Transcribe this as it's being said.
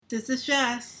This is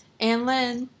Jess. And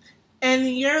Lynn. And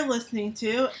you're listening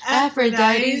to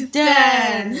Aphrodite's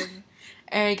Den.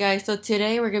 Alright guys, so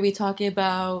today we're going to be talking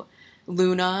about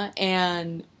Luna,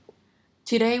 and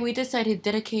today we decided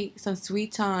to dedicate some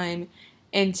sweet time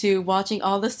into watching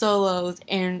all the solos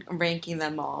and ranking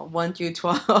them all, 1 through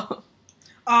 12.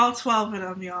 All 12 of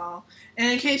them, y'all.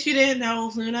 And in case you didn't know,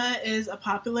 Luna is a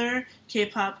popular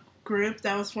K-pop group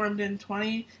that was formed in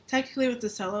 20, technically with the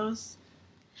solos.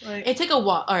 It took a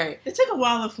while. Alright. It took a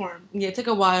while to form. Yeah, it took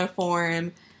a while to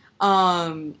form.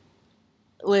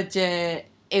 Legit.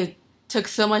 It took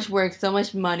so much work, so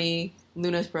much money.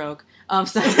 Luna's broke.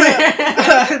 So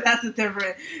That's a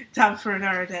different topic for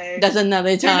another day. That's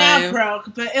another time. They're not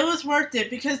broke, but it was worth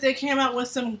it because they came out with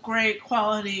some great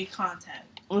quality content.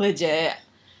 Legit.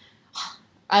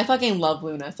 I fucking love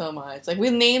Luna so much. Like, we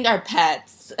named our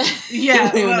pets. Yeah,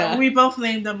 Luna. we both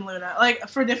named them Luna. Like,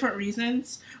 for different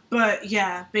reasons. But,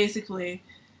 yeah, basically,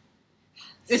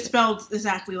 it's spelled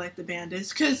exactly like the band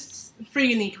is. Because, for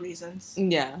unique reasons.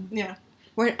 Yeah. Yeah.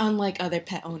 We're unlike other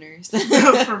pet owners.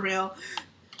 For real.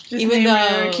 Just Even name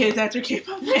though our kids after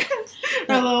K-pop bands.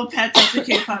 Our little pets after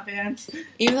K-pop bands.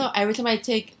 Even though every time I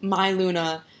take my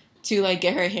Luna to, like,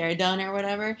 get her hair done or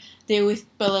whatever, they always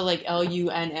spell it, like,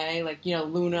 Luna, like, you know,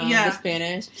 Luna in the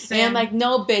Spanish. Same. And I'm like,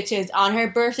 no, bitches, on her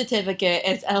birth certificate,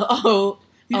 it's Lona.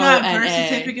 You got a birth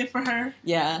certificate for her?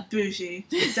 Yeah. Bougie.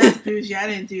 That's bougie. I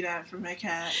didn't do that for my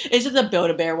cat. It's just a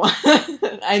Build-A-Bear one.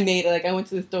 I made it, like, I went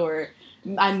to the store,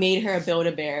 I made her a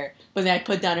Build-A-Bear, but then I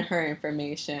put down her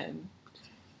information.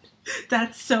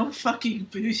 That's so fucking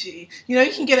bougie. You know,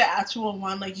 you can get an actual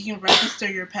one, like, you can register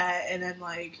your pet, and then,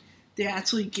 like, they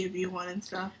actually give you one and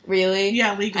stuff. Really?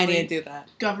 Yeah, legally. I didn't do that.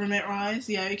 Government-wise,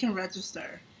 yeah, you can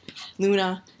register.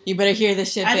 Luna, you better hear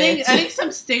this shit, bitch. bitch. I think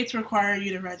some states require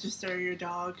you to register your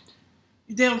dog.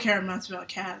 They don't care much about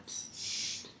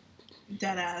cats.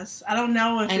 Deadass. I don't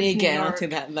know if it's New York. I need to get onto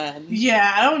that then.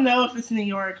 Yeah, I don't know if it's New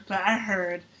York, but I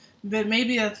heard. But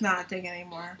maybe that's not a thing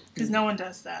anymore, because no one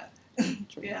does that.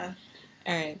 Yeah.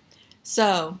 Alright.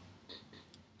 So,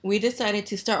 we decided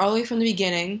to start all the way from the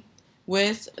beginning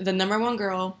with the number one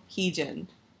girl, Heejin.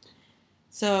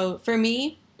 So, for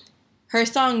me, her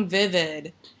song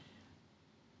Vivid,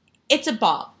 it's a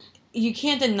bop. You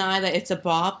can't deny that it's a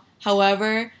bop.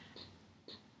 However,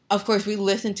 of course, we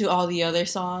listened to all the other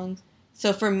songs.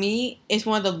 So, for me, it's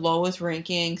one of the lowest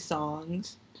ranking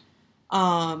songs.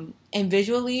 And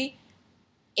visually,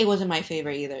 it wasn't my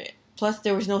favorite either. Plus,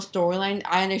 there was no storyline.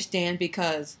 I understand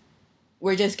because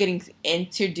we're just getting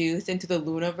introduced into the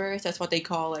Lunaverse. That's what they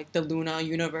call, like, the Luna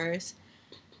universe.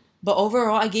 But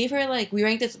overall, I gave her, like, we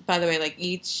ranked this, by the way, like,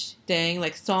 each thing.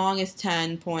 Like, song is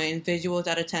 10 points, visuals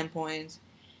out of 10 points,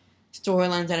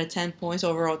 storylines out of 10 points,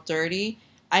 overall 30.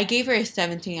 I gave her a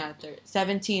 17 out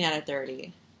of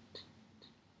 30.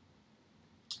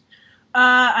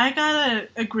 I gotta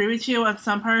agree with you on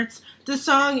some parts. The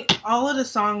song, all of the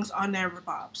songs on there were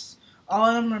bops. All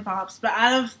of them were bops. But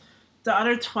out of the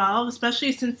other 12,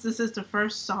 especially since this is the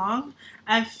first song,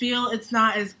 I feel it's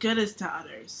not as good as the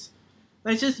others.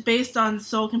 Like, just based on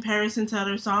sole comparison to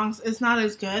other songs, it's not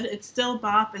as good. It's still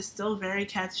bop. It's still very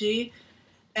catchy.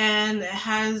 And it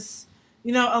has,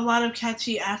 you know, a lot of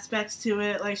catchy aspects to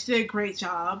it. Like, she did a great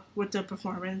job with the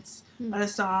performance of the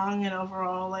song and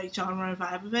overall, like, genre and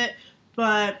vibe of it.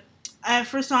 But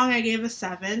for song, I gave a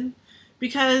 7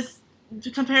 because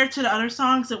compared to the other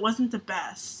songs, it wasn't the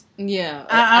best. Yeah,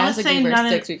 I would say gave her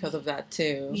 6 because of that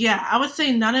too. Yeah, I would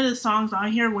say none of the songs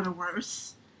on here were the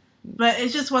worst, but it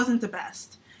just wasn't the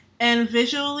best. And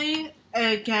visually,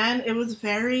 again, it was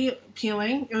very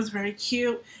appealing. It was very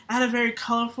cute. It had a very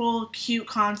colorful, cute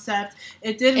concept.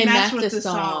 It did match with the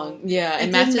song. Yeah,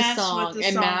 it matched the song.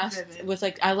 It matched with,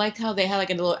 like, I liked how they had, like,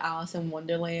 a little Alice in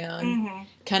Wonderland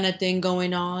kind of thing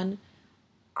going on.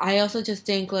 I also just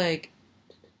think, like,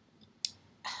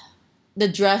 the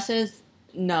dresses,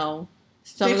 no.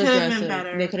 Some of the dresses,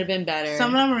 they could have been better.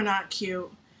 Some of them were not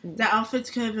cute. The outfits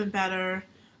could have been better.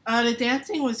 The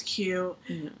dancing was cute,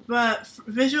 but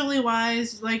visually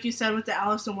wise, like you said with the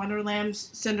Alice in Wonderland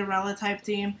Cinderella type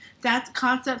theme, that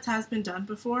concept has been done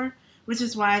before, which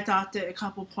is why I docked it a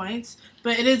couple points.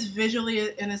 But it is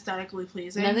visually and aesthetically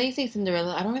pleasing. Now that you say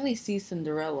Cinderella, I don't really see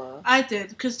Cinderella. I did,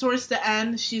 because towards the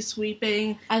end, she's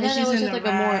sweeping. I thought it was just like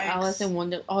rags. a more Alice in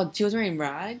Wonderland. Oh, she was wearing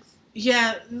rags?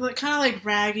 Yeah, kind of like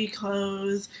raggy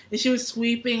clothes, and she was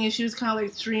sweeping, and she was kind of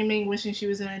like dreaming, wishing she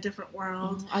was in a different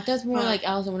world. I thought it's more like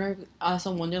Alice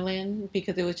in Wonderland,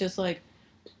 because it was just like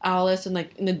Alice in,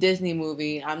 like, in the Disney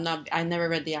movie. I never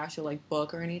read the actual, like,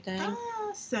 book or anything.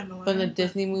 Similar. But in the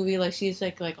Disney movie, like, she's,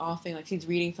 like offing, like, she's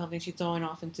reading something, she's going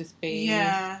off into space.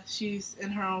 Yeah, she's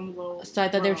in her own little So I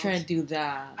thought world. they were trying to do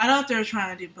that. I thought they were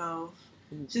trying to do both.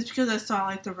 Just because I saw,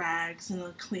 like, the rags and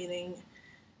the cleaning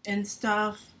and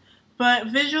stuff. But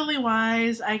visually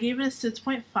wise, I gave it a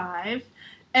 6.5.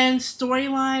 And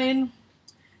storyline,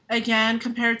 again,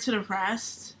 compared to the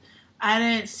rest, I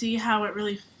didn't see how it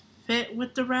really fit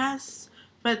with the rest.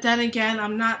 But then again,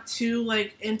 I'm not too,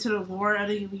 like, into the lore of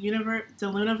the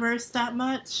Luniverse that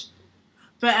much.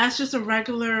 But as just a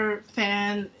regular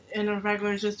fan and a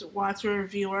regular just watcher or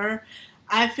viewer,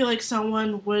 I feel like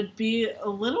someone would be a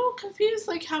little confused,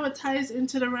 like, how it ties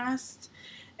into the rest.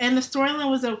 And the storyline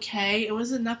was okay. It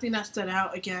wasn't nothing that stood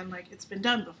out, again, like it's been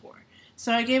done before.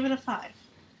 So I gave it a 5.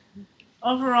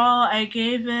 Overall, I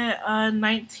gave it a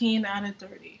 19 out of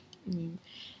 30. Mm-hmm.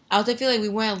 I also feel like we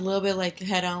went a little bit, like,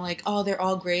 head on, like, oh, they're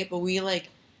all great, but we, like,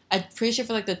 I'm pretty sure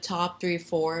for, like, the top 3,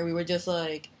 4, we were just,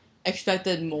 like,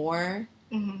 expected more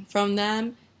from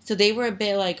them. So they were a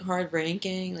bit, like, hard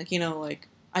ranking, like, you know, like,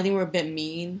 I think we're a bit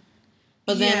mean.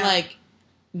 But then, like,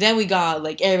 then we got,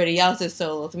 like, everybody else's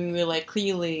solos, and we were, like,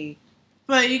 clearly...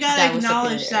 But you gotta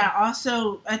acknowledge that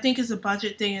also, I think, is a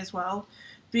budget thing as well,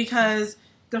 because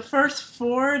the first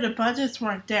 4, the budgets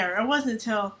weren't there. It wasn't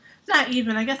until... Not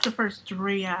even. I guess the first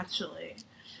 3, actually.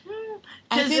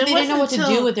 I think they didn't know what to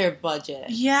do with their budget.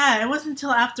 Yeah, it wasn't until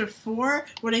after 4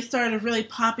 where they started really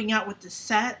popping out with the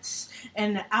sets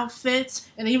and the outfits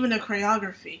and even the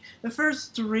choreography. The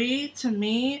first 3, to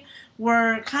me,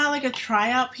 were kind of like a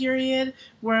tryout period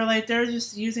where, like, they're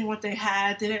just using what they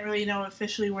had. They didn't really know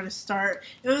officially where to start.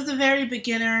 It was a very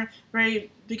beginner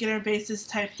basis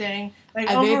type thing. Like,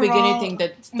 a very beginner thing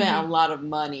that spent a lot of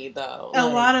money, though. A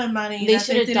lot of money. They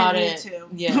should have thought it.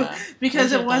 Yeah.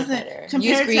 Because it wasn't,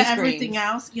 compared to everything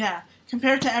else,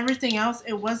 compared to everything else,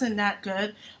 it wasn't that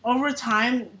good. Over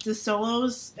time, the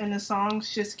solos and the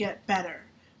songs just get better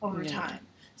over time.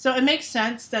 So it makes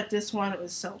sense that this one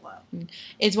was so low.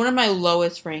 It's one of my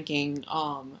lowest ranking,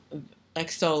 like,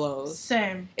 solos.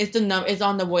 Same. It's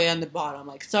on the way on the bottom.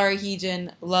 Like, sorry,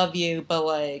 Heejin, love you, but,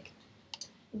 like,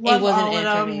 love it wasn't all it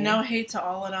of for them. me. No hate to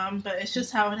all of them, but it's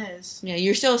just how it is. Yeah,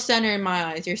 you're still center in my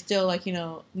eyes. You're still, like, you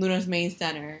know, Luna's main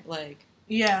center. Like,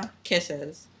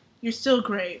 kisses. You're still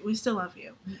great. We still love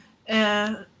you.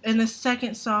 And the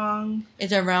second song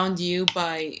is Around You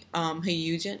by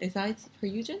Hyujin. Is that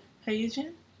Hyujin?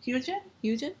 Hyujin?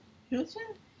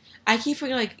 I keep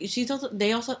forgetting, like, she also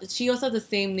has the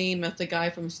same name as the guy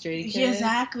from Stray Kids.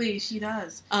 Exactly, she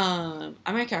does. I'm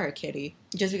gonna call her Kitty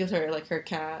just because her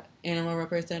cat animal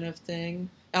representative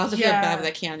thing. I also feel bad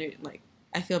that Keanu, like,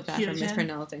 I feel bad for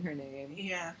mispronouncing her name.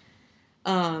 Yeah.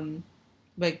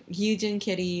 Like, Hyujin,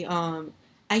 Kitty.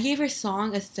 I gave her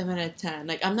song a 7 out of 10.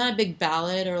 Like, I'm not a big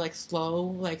ballad or, like, slow,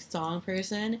 like, song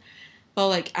person. But,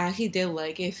 like, I actually did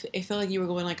like it. It felt like you were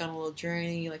going, like, on a little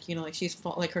journey. Like, you know, like,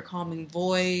 like, her calming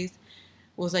voice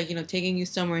was, like, you know, taking you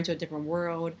somewhere into a different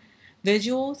world.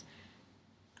 Visuals,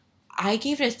 I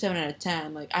gave it a 7 out of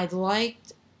 10. Like, I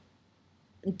liked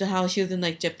how she was in,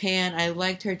 like, Japan. I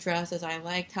liked her dresses. I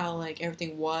liked how, like,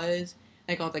 everything was.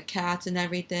 Like, all the cats and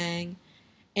everything.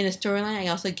 In the storyline, I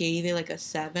also gave it, like, a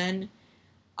 7.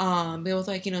 It was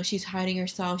like, you know, she's hiding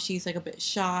herself. She's, like, a bit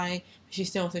shy. She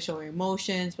still wants to show her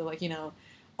emotions, but, like, you know,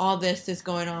 all this is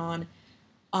going on.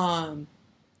 But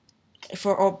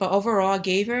overall, I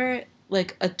gave her,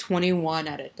 like, a 21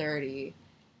 out of 30.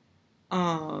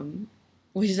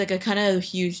 Which is, like, a kind of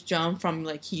huge jump from,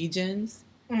 like, Heejin's.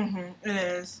 It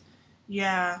is.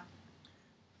 Yeah.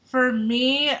 For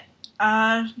me,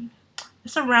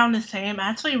 it's around the same. I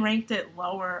actually ranked it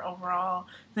lower overall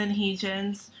than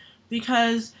Heejin's.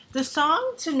 Because the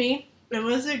song, to me, it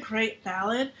was a great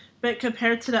ballad, but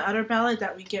compared to the other ballad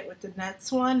that we get with the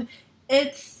Nets one,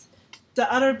 it's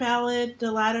the other ballad,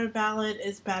 the latter ballad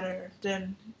is better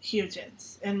than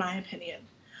Hyujin's, in my opinion.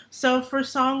 So for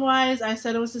song-wise, I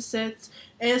said it was a 6.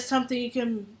 It is something you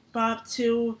can bop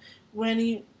to when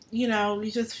you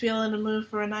just feel in the mood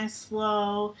for a nice,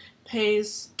 slow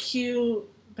pace, cute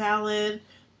ballad,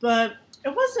 but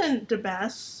it wasn't the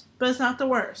best. But it's not the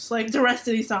worst. Like, the rest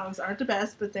of these songs aren't the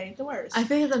best, but they ain't the worst. I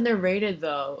think it's underrated,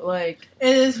 though. Like,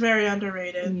 it is very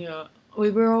underrated. Yeah.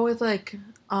 We were always, like,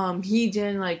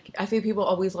 Heejin, like, I think people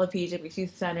always love Heejin because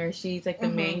she's center. She's, like, the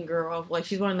main girl of, like,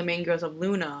 she's one of the main girls of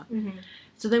Luna.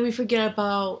 So then we forget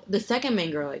about the second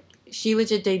main girl. Like, she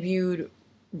legit debuted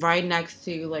right next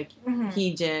to, like,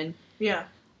 Heejin. Yeah.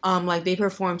 Like, they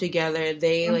performed together.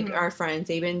 They, like, are friends.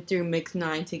 They've been through Mix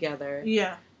 9 together.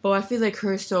 Yeah. But I feel like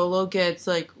her solo gets,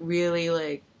 like, really,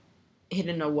 like,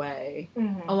 hidden away.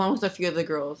 Along with a few of the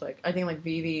girls. Like, I think, like,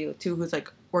 Vivi, too, who's,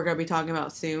 like, we're going to be talking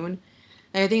about soon.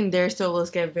 And I think their solos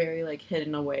get very like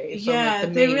hidden away from Yeah, like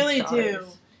the they main really stars. do.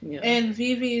 Yeah. And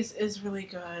Vivi's is really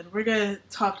good. We're going to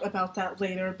talk about that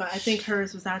later, but I think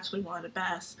hers was actually one of the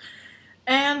best.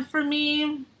 And for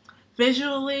me,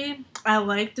 visually, I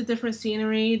like the different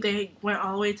scenery. They went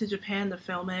all the way to Japan to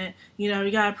film it. You know, you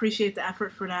gotta appreciate the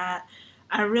effort for that.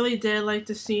 I really did like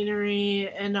the scenery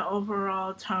and the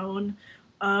overall tone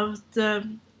of the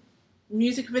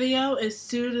music video. It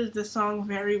suited the song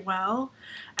very well.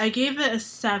 I gave it a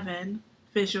 7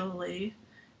 visually.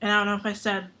 And I don't know if I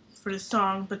said for the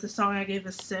song, but the song I gave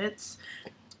a 6.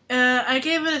 I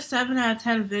gave it a 7 out of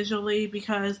 10 visually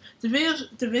because the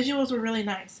visuals were really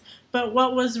nice. But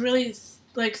what was really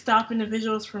like stopping the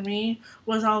visuals for me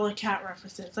was all the cat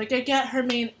references. Like, I get her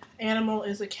main animal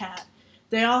is a cat.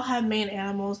 They all have main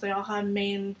animals. They all have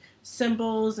main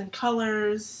symbols and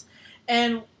colors.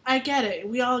 And I get it.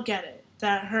 We all get it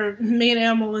that her main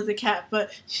animal is a cat.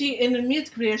 But she, in the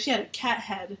music video, she had a cat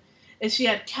head. And she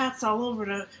had cats all over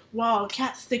the wall,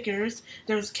 cat stickers.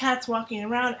 There was cats walking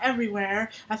around everywhere.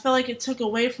 I felt like it took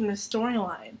away from the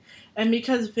storyline. And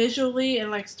because visually and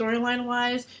like storyline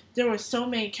wise, there were so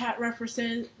many cat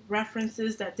references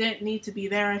that didn't need to be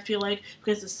there, I feel like,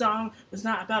 because the song was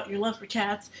not about your love for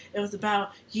cats. It was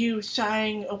about you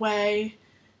shying away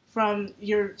from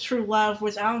your true love,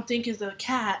 which I don't think is a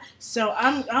cat. So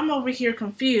I'm over here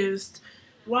confused.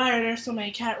 Why are there so many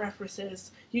cat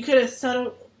references? You could have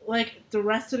settled, like the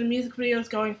rest of the music videos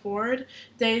going forward,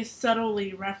 they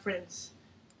subtly reference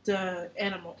the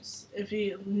animals. If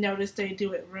you notice, they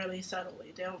do it really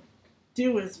subtly. They don't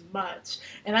do as much.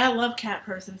 And I love Cat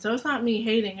Person, so it's not me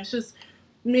hating. It's just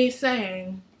me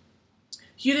saying,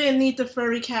 you didn't need the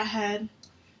furry cat head.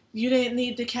 You didn't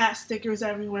need the cat stickers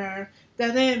everywhere.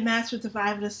 That didn't match with the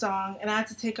vibe of the song, and I had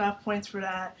to take off points for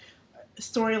that,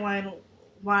 storyline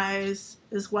wise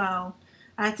as well.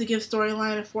 I had to give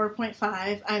storyline a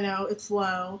 4.5. I know it's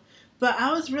low. But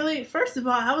I was really, first of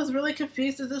all, I was really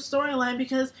confused at the storyline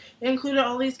because it included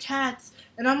all these cats.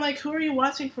 And I'm like, who are you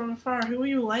watching from afar? Who are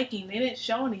you liking? They didn't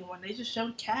show anyone. They just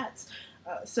showed cats.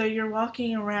 So you're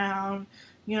walking around,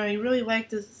 you know, you really like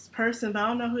this person, but I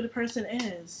don't know who the person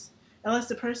is. Unless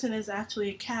the person is actually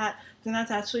a cat, then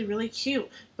that's actually really cute.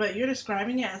 But you're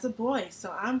describing it as a boy,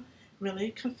 so I'm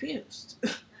really confused.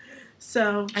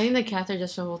 So I think the cats are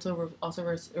just supposed to also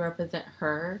represent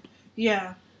her.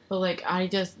 yeah, But like I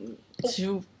just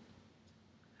too.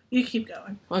 you keep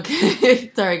going.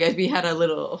 Okay, sorry guys, we had a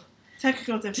little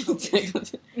Technical difficulties.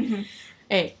 Mm-hmm.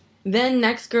 Hey, then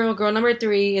next girl number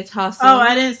 3 is Hustle. Oh,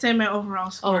 I didn't say my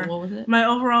overall score. Oh, what was it? My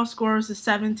overall score was a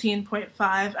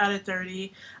 17.5 out of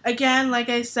 30. Again, like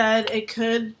I said,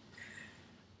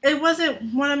 it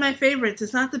wasn't one of my favorites.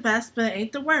 It's not the best, but it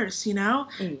ain't the worst, you know?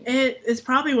 It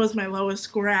probably was my lowest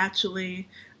score, actually.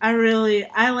 I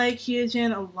like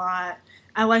Hyojin a lot.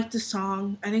 I like the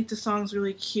song. I think the song's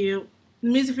really cute. The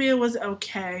music video was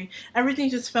okay.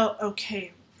 Everything just felt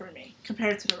okay for me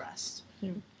compared to the rest.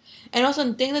 And also,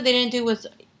 the thing that they didn't do with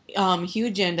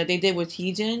Hyojin that they did with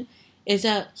Heejin is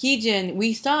that Heejin,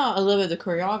 we saw a little bit of the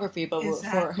choreography, but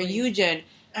for Hyojin,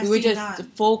 we were just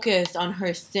focused on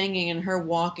her singing and her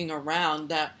walking around,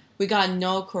 that we got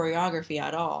no choreography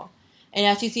at all. And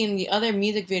as you see in the other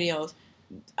music videos,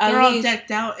 they're all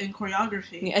decked out in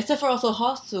choreography. Yeah, except for also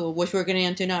Hustle, which we're getting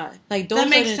into now. Like, those that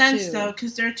makes sense, though,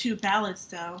 because they're 2 ballads,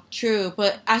 though. True,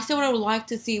 but I still would like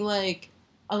to see, like,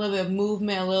 a little bit of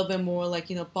movement, a little bit more, like,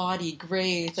 you know, body,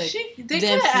 grace, like,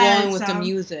 them flowing with the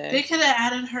music. They could have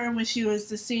added her when she was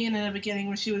the scene in the beginning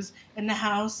when she was in the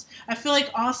house. I feel like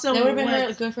also that would have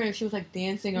been good for her if she was, like,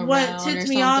 dancing around. What tipped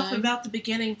me off about the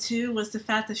beginning, too, was the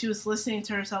fact that she was listening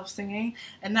to herself singing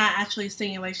and not actually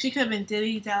singing. Like, she could have been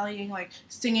dilly-dallying, like,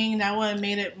 singing. That would have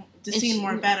made the scene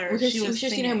more better. She was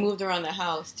just seen her moved around the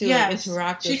house, too, yes, like,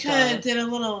 interact with she could have did a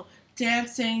little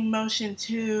dancing motion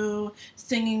too,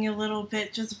 singing a little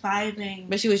bit, just vibing.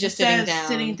 But she was just sitting down,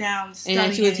 studying. And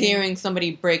then she was hearing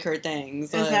somebody break her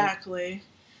things. Exactly. Like.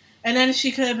 And then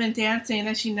she could have been dancing, and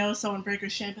then she knows someone break her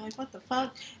shit and be like, what the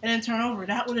fuck? And then turn over.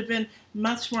 That would have been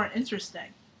much more interesting.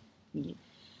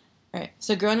 Alright,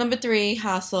 so girl number 3,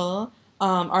 Hassel,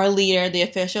 our leader, the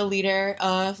official leader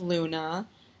of Luna,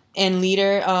 and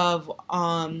leader of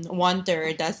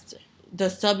 1/3, that's the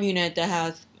subunit that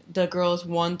has the girls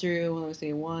 1 through, let me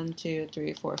see, 1, 2,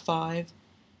 3, 4, 5.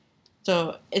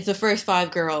 So it's the first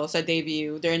 5 girls that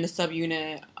debut. They're in the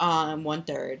subunit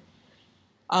 1/3.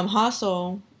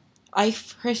 Hassel,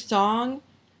 her song,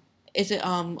 is it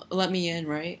Let Me In,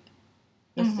 right?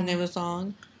 That's the name of the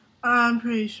song? I'm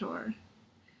pretty sure.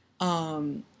 I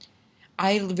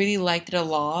really liked it a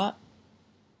lot.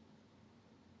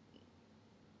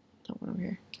 That one over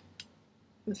here.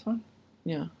 This one?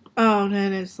 Yeah. Oh,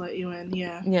 then it's Let You In,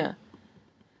 yeah. Yeah.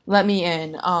 Let Me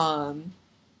In. I'm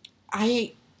not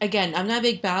a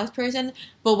big ballads person,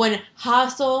 but when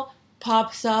Hustle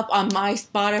pops up on my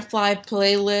Spotify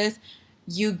playlist,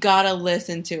 you gotta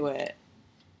listen to it.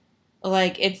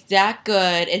 Like, it's that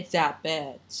good, it's that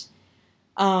bitch.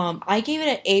 I gave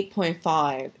it an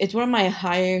 8.5. It's one of my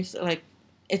highest, like,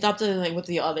 it's up to, like, with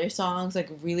the other songs, like,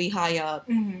 really high up.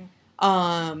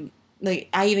 Mm-hmm. Like,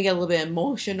 I even get a little bit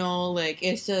emotional. Like,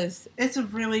 it's just... It's a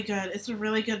really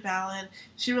good ballad.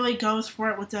 She really goes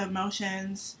for it with the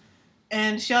emotions.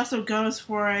 And she also goes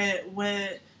for it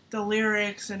with the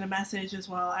lyrics and the message as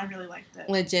well. I really liked it.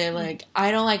 Legit, like,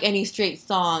 I don't like any straight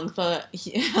songs, but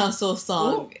Hustle's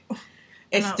song,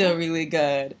 it's still really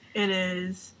good. It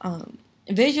is.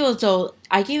 Visuals, though,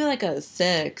 I gave it like a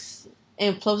 6.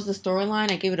 And plus the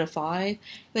storyline, I gave it a 5.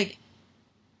 Like,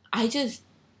 I just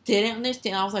didn't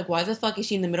understand. I was like, why the fuck is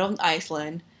she in the middle of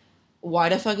Iceland? Why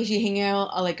the fuck is she hanging out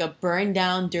on, like, a burned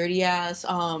down, dirty ass,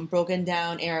 broken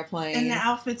down airplane? And the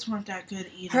outfits weren't that good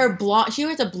either. Her blonde, she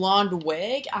wears a blonde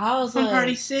wig. I was from like,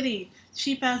 Party City,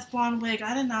 cheap ass blonde wig.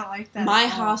 I did not like that. My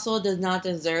Hustle does not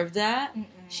deserve that. Mm-mm.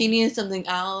 She needs something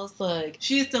else. Like,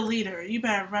 she's the leader. You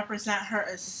better represent her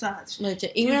as such.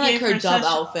 Legit. Even like her dub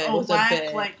outfit was a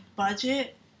bit like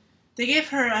budget. They gave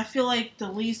her, I feel like, the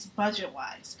least budget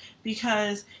wise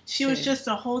because she was just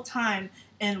the whole time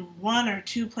in one or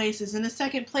two places, and the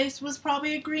second place was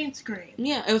probably a green screen.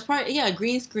 Yeah, it was probably a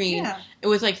green screen. Yeah. It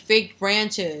was like fake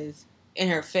branches in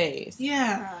her face.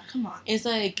 Yeah, come on. It's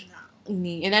like, and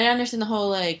I didn't understand the whole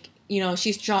like, you know,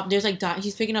 she's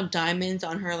picking up diamonds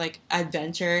on her like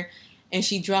adventure, and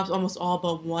she drops almost all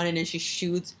but one, and then she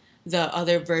shoots the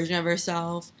other version of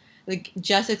herself. Like,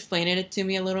 Jess explained it to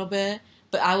me a little bit,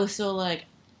 but I was still like,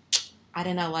 I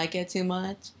did not like it too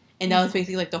much. And that was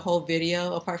basically like the whole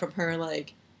video, apart from her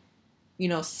like, you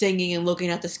know, singing and looking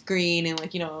at the screen and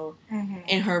like, you know,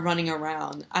 and her running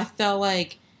around. I felt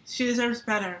like she deserves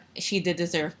better. She did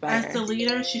deserve better. As the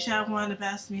leader, she should have one of the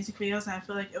best music videos, and I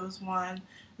feel like it was one.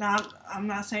 Now, I'm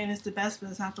not saying it's the best, but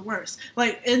it's not the worst.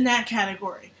 Like, in that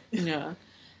category. Yeah.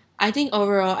 I think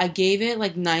overall, I gave it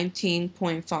like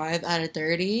 19.5 out of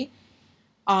 30.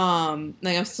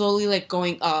 Like, I'm slowly like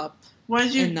going up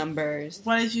in numbers.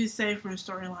 What did you say for a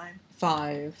storyline?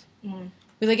 5.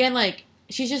 Because again, like,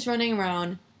 she's just running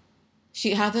around.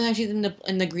 Half the time she's in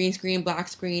the green screen, black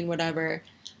screen, whatever.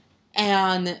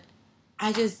 And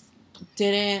I just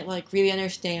didn't like really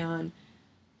understand.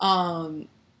 And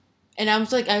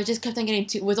I just kept on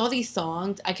getting with all these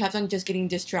songs. I kept on just getting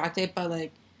distracted by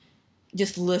like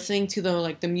just listening to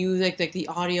the music, like the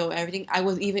audio, everything. I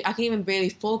couldn't even barely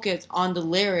focus on the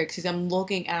lyrics because I'm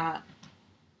looking at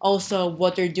also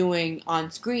what they're doing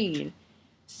on screen.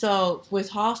 So with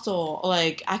Hustle,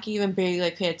 like, I can even barely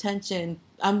like pay attention.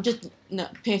 I'm just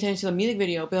not paying attention to the music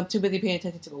video, but I'm too busy paying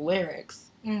attention to the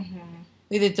lyrics.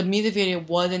 Because the music video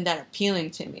wasn't that appealing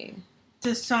to me.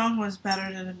 The song was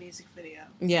better than the music video.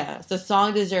 Yes, the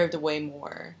song deserved way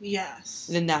more. Yes.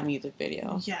 Than that music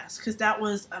video. Yes, because that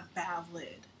was a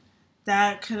ballad.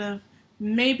 That could have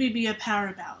maybe be a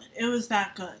power ballad. It was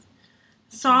that good.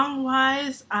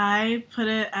 Song-wise, I put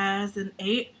it as an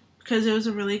 8 because it was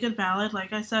a really good ballad,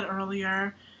 like I said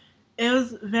earlier. It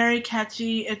was very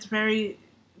catchy. It's very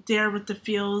there with the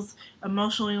feels,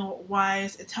 emotionally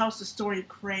wise. It tells the story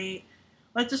great.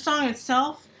 Like, the song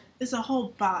itself is a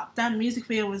whole bop. That music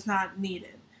video was not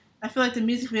needed. I feel like the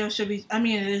music video should be, I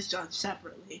mean, it is judged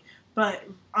separately, but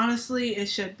honestly, it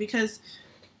should, because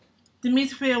the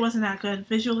music video wasn't that good.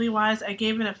 Visually wise, I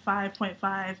gave it a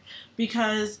 5.5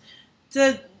 because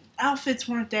the outfits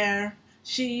weren't there.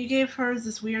 You gave her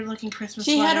this weird looking Christmas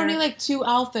sweater. She had only like 2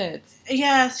 outfits.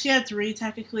 Yeah, she had 3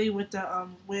 technically with the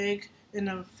wig and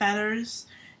the feathers.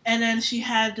 And then she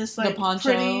had this like the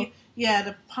poncho.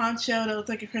 the poncho that looked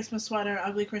like a Christmas sweater,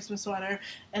 ugly Christmas sweater.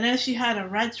 And then she had a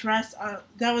red dress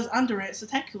that was under it, so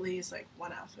technically it's like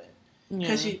one outfit.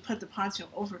 Because she put the poncho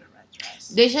over the red dress.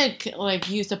 They should like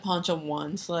use the poncho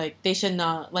once. Like, they should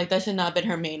not, like, that should not have been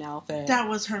her main outfit. That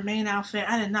was her main outfit.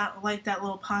 I did not like that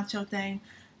little poncho thing.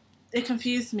 It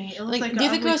confused me. It looked like the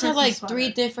other girls had like sweater.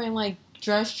 3 different like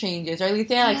dress changes, or at least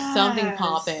they had like something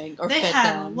popping or fit them. They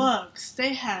had looks.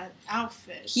 They had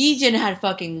outfits. Heejin had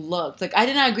fucking looks. Like, I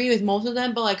did not agree with most of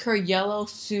them, but like her yellow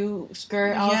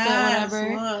skirt outfit,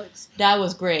 whatever, looks. That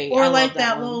was great. Or like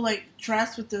that little like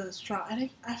dress with the straw.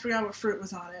 I forgot what fruit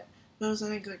was on it. There was, I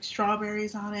think, like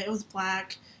strawberries on it. It was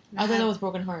black. I thought it was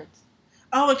Broken Hearts.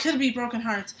 Oh, it could be Broken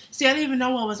Hearts. See, I didn't even know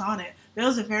what was on it. It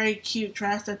was a very cute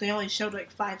dress that they only showed like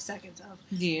 5 seconds of.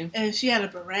 Yeah. And she had a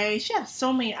beret. She had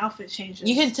so many outfit changes.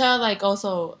 You can tell, like,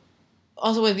 also,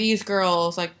 also with these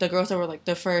girls, like the girls that were like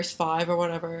the first 5 or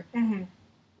whatever, Mm-hmm.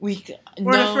 we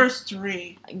Or the first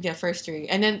 3. Yeah, first 3,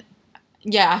 and then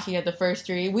actually the first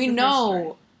 3. We The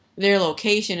know their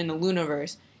location in the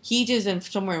Luniverse. Heejin's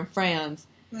somewhere in France.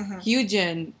 Mm-hmm.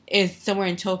 Hyujin is somewhere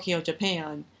in Tokyo,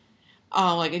 Japan.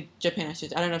 Like in Japan,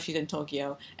 I don't know if she's in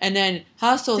Tokyo. And then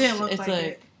Hustle, Didn't look it's like like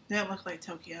it. Didn't look like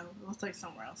Tokyo. It looks like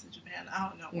somewhere else in Japan. I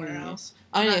don't know where else.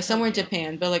 Oh yeah, Not somewhere in Tokyo.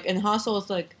 Japan. But like in Hustle, it's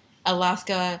like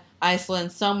Alaska,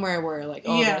 Iceland, somewhere where like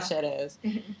all that shit is.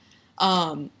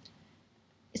 Mm-hmm.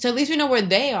 So at least we know where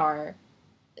they are.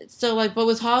 So like, but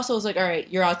with Hustle, it's like, all right,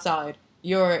 you're outside,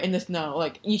 you're in the snow.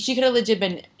 Like she could have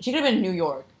been in New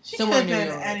York, She somewhere in could New have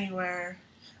been York. anywhere.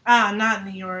 Not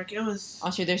New York. It was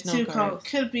Actually, there's no too cars. cold.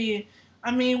 Could be. I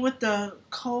mean, with the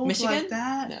cold Michigan? like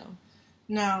that. No,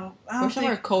 No, I we're don't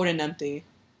somewhere think. cold and empty.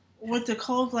 With the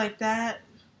cold like that,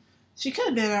 she could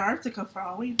have been in Antarctica for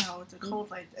all we know. With the cold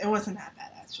like it wasn't that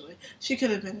bad actually. She could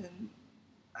have been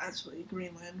in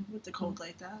Greenland with the cold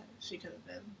like that. She could have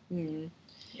been. Mm.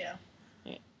 Yeah.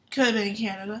 Yeah. Could have been in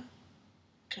Canada.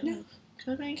 Could Yeah. have. Could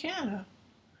have been in Canada.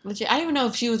 Legit, I don't even know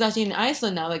if she was actually in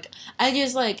Iceland now. Like, I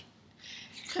just like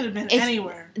Could have been It's-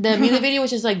 anywhere. the music video was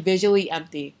just like visually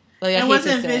empty. Like, I It hate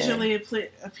wasn't to say visually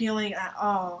appealing at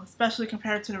all, especially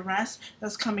compared to the rest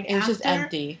that's coming it was after. just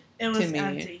empty. It was to me.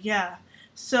 empty, yeah.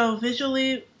 So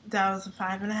visually, that was a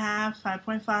 5.5,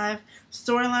 5.5.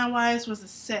 Storyline wise, was a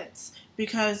 6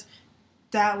 because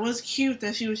that was cute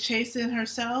that she was chasing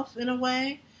herself in a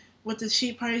way with the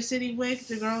Cheap Party City wig,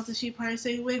 the girl with the Cheap Party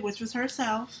City wig, which was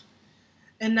herself,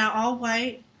 and now all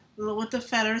white with the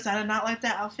feathers. I did not like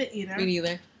that outfit either. Me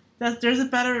neither. There's a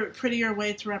better, prettier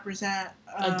way to represent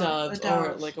A dove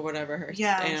or like whatever her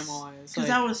Yes. animal is. Because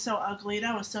Like, that was so ugly.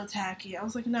 That was so tacky. I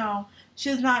was like, no, she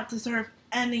does not deserve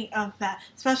any of that,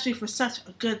 especially for such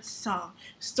a good song.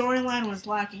 Storyline was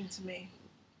lacking to me.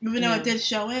 Even though Yeah. it did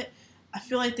show it, I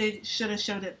feel like they should have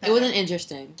showed it it better. wasn't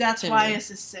interesting. That's to why me.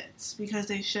 it's a 6, because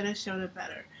they should have showed it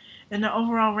better. And the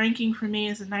overall ranking for me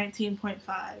is a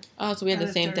 19.5. Oh, so we had out the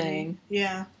of same 30. thing.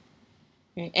 Yeah.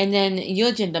 Right. And then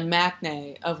Yujin, the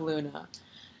Maknae of Luna.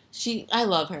 I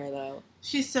love her though.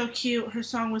 She's so cute. Her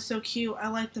song was so cute. I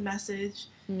like the message.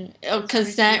 Oh,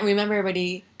 consent. Remember,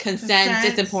 everybody. Consent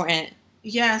is important.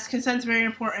 Yes, consent's very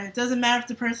important. It doesn't matter if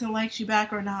the person likes you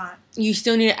back or not. You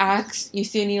still need to ask. You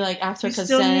still need to ask for You consent.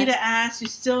 still need to ask. You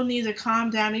still need to calm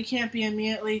down. You can't be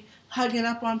immediately hugging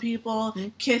up on people,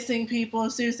 kissing people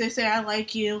as soon as they say "I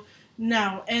like you."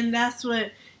 No, and that's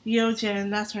what Yojin.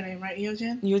 That's her name, right?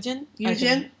 Yojin. Yujin.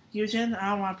 Yujin. I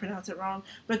don't want to pronounce it wrong,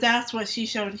 but that's what she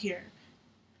showed here,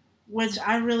 which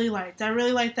I really liked. I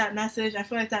really liked that message. I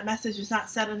feel like that message is not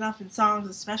said enough in songs,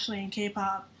 especially in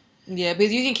K-pop. Yeah,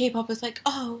 because using K-pop is like,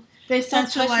 oh, They don't touch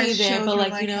me centralize there, but children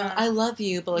like, you know, her. I love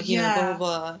you, but like, you know, blah, blah,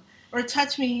 blah. Or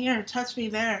touch me here, touch me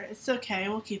there. It's okay.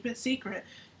 We'll keep it secret.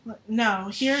 No,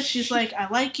 here she's like, I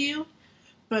like you,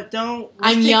 but let's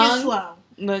I'm take young. it slow.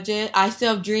 Legit. I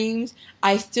still have dreams.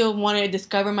 I still want to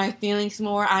discover my feelings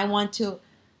more. I want to,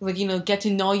 like, you know, get to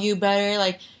know you better.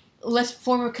 Like, let's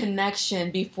form a connection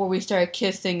before we start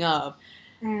kissing up.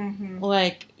 Mm-hmm.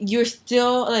 Like, you're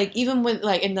still, like, even with,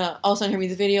 like, also in her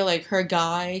music video, like, her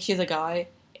guy, she has a guy,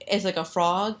 is like a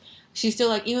frog. She's still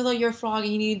like, even though you're a frog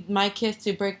and you need my kiss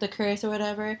to break the curse or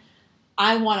whatever,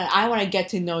 I want to get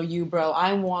to know you, bro.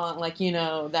 I want, like, you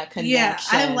know, that connection. Yeah,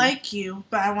 I like you,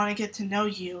 but I want to get to know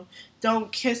you.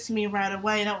 Don't kiss me right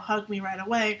away. Don't hug me right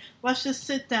away. Let's just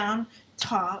sit down,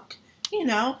 talk, you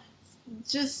know,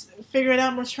 just figure it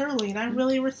out maturely, and I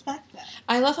really respect that.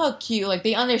 I love how cute, like,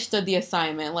 they understood the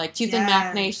assignment. Like, she's Yes. a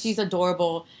Maknae, she's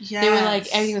adorable. Yes. They were like,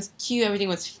 everything was cute, everything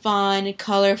was fun,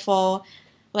 colorful.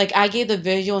 Like, I gave the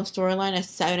visual and storyline a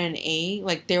 7 and 8.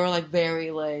 Like, they were, like, very,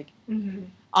 like, Mm-hmm.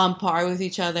 on par with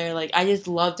each other. Like, I just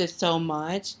loved it so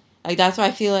much. Like, that's why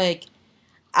I feel like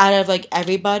out of, like,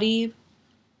 everybody,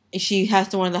 she has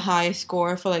the one of the highest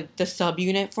score for, like, the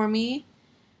subunit for me.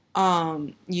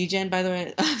 Yujin, by the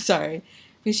way, sorry.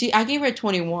 But I gave her a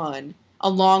 21,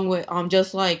 along with,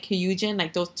 just like Yujin.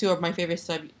 Like, those two are my favorite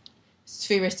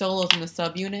solos in the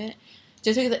subunit.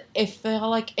 Just because it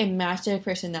felt like it matched their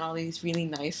personalities really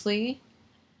nicely.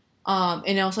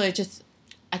 And also I just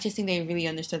think they really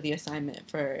understood the assignment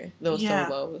for those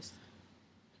solos.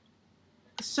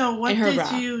 So what And her did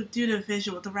rap. you do to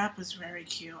visual? The rap was very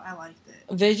cute. I liked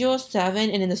it. Visual 7,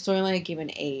 and in the storyline I gave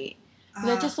an 8.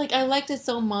 But I just, like, I liked it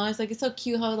so much. Like, it's so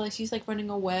cute how, like, she's, like, running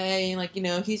away. And, like, you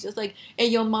know, he's just like, hey,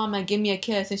 yo, mama, give me a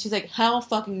kiss. And she's like, hell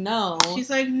fucking no. She's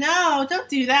like, no, don't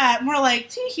do that. More like,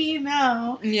 tee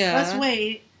no. Yeah. Let's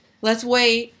wait. Let's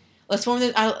wait. Let's form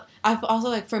this. I've also,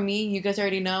 like, for me, you guys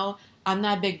already know, I'm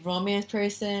not a big romance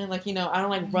person. Like, you know, I don't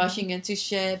like rushing into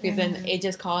shit because then it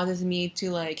just causes me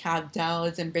to, like, have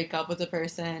doubts and break up with a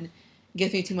person.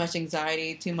 Gives me too much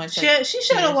anxiety, too much, like... She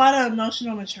showed a lot of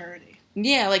emotional maturity.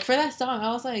 Yeah, like, for that song,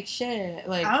 I was like, shit.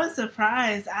 Like, I was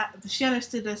surprised. She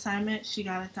understood the assignment. She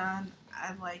got it done.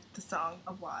 I liked the song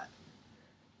a lot.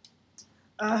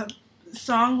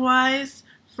 Song-wise,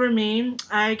 for me,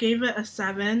 I gave it a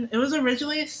 7. It was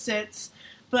originally a 6,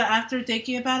 but after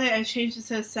thinking about it, I changed it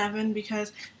to a 7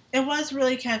 because it was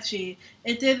really catchy.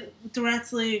 It did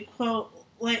directly quote,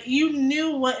 like, you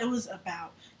knew what it was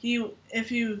about.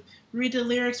 If you read the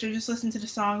lyrics or just listen to the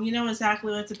song, you know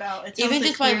exactly what it's about. It even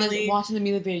just by watching the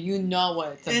music video, you know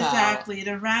what it's about. Exactly.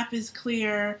 The rap is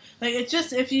clear. Like, it's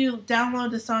just, if you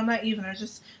download the song, not even, or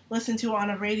just listen to it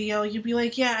on a radio, you'd be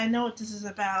like, yeah, I know what this is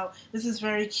about. This is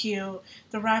very cute.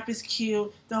 The rap is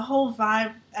cute. The whole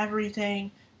vibe, everything,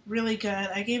 really good.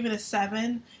 I gave it a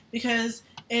 7 because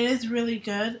it is really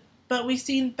good, but we've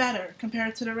seen better.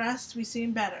 Compared to the rest, we've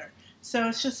seen better. So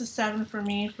it's just a 7 for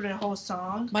me for the whole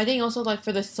song. But I think also, like,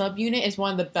 for the subunit, it's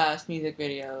one of the best music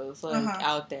videos, like,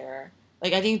 out there.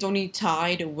 Like, I think it's only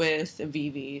tied with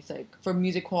VV's, like, for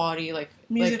music quality, like...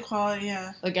 Music quality,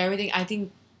 yeah. Like, everything, I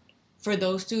think for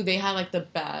those two, they had, like, the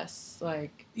best,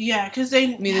 like... Yeah, because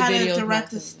they had a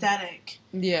direct aesthetic.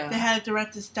 Yeah. They had a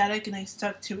direct aesthetic, and they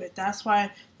stuck to it. That's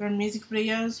why their music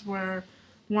videos were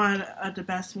one of the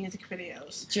best music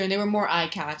videos. Sure, and they were more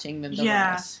eye-catching than the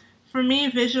rest. For me,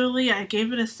 visually, I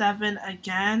gave it a 7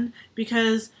 again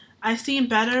because I seen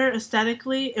better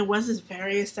aesthetically. It wasn't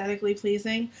very aesthetically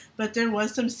pleasing, but there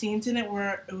was some scenes in it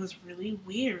where it was really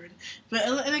weird, but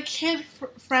in a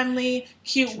kid-friendly,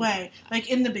 cute way. Like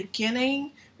in the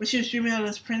beginning, where she was dreaming of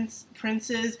those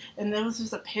princes, and there was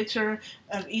just a picture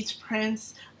of each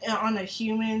prince on the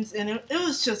humans, and it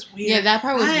was just weird. Yeah, that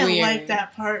part was weird. I didn't like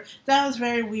that part. That was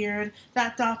very weird.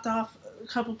 That docked off a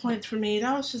couple points for me.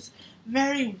 That was just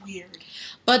very weird.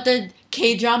 But the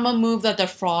K-drama move that the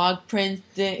frog prince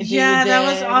did... Yeah,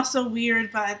 that was also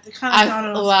weird, but I kind of thought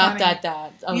it was laughed funny. at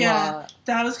that a lot.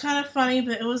 That was kind of funny,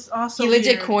 but it was also He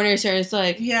legit corners her, it's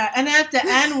like... Yeah, and at the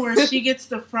end where she gets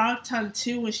the frog tongue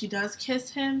too, when she does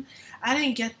kiss him, I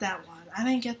didn't get that one. I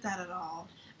didn't get that at all.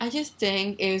 I just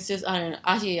think it was just... I don't know.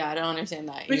 Actually, yeah, I don't understand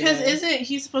that because isn't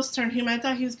he supposed to turn human? I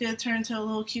thought he was going to turn into a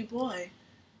little cute boy.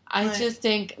 I just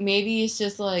think maybe it's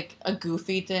just like a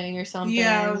goofy thing or something.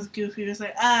 Yeah, it was goofy. It was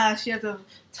like, she had the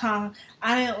tongue.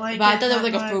 I didn't like it. But I thought that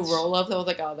was like a fruit roll up. So I was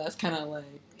like, oh, that's kind of like,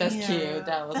 that's cute.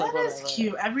 That was like, whatever. That is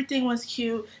cute. Everything was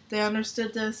cute. They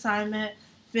understood the assignment.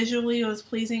 Visually, it was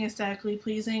pleasing. Aesthetically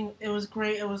pleasing. It was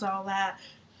great. It was all that.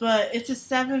 But it's a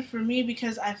 7 for me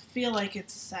because I feel like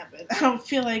it's a 7. I don't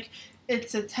feel like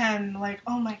it's a 10. Like,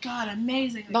 oh my god,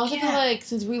 amazing. But I also feel like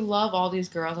since we love all these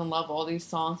girls and love all these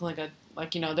songs,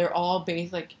 like, you know, they're all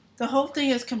based, like... The whole thing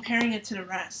is comparing it to the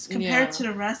rest. Compared to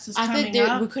the rest is coming up. I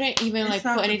think we couldn't even, like,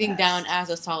 put anything down as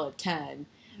a solid 10.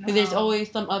 Because there's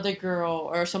always some other girl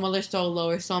or some other solo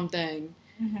or something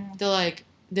that, like,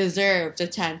 deserves a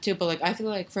 10, too. But, like, I feel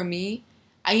like, for me,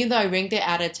 even though I ranked it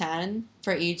out of 10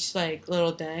 for each, like,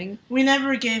 little thing... We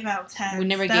never gave out 10. We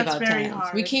never gave out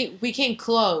 10s. We came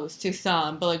close to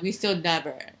some, but, like, we still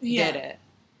never did it.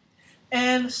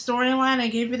 And storyline, I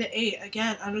gave it an 8.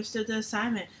 Again, understood the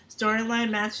assignment. Storyline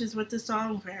matches with the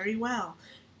song very well.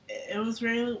 It was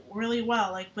really, really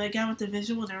well. Like, but again, with the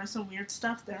visual, there was some weird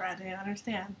stuff there I didn't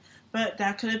understand. But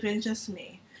that could have been just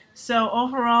me. So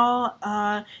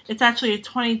overall, it's actually a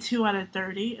 22 out of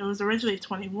 30. It was originally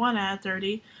 21 out of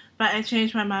 30, but I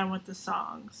changed my mind with the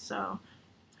song. So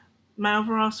my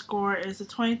overall score is a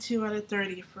 22 out of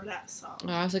 30 for that song.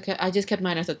 I just kept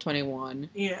mine as a 21.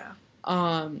 Yeah.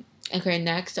 Okay,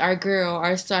 next, our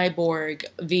cyborg,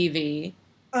 Vivi.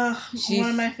 She's one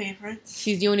of my favorites.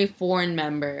 She's the only foreign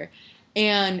member.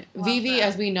 And Vivi,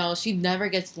 as we know, she never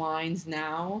gets lines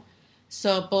now.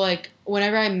 So, but, like,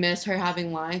 whenever I miss her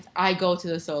having lines, I go to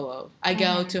the solo. I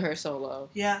go to her solo.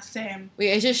 Yeah, same.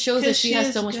 It just shows that she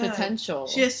has so much potential.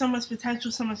 She has so much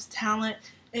potential, so much talent.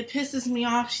 It pisses me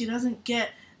off she doesn't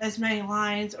get as many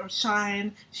lines or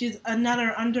shine. She's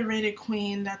another underrated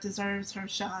queen that deserves her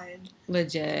shine.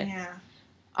 Legit. Yeah.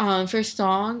 For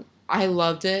song, I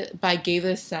loved it, but I gave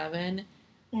it a 7.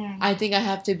 I think I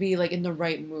have to be, like, in the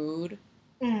right mood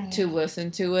to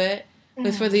listen to it.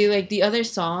 But for the other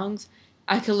songs,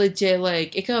 I could legit,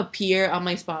 like, it could appear on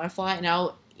my Spotify and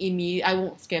I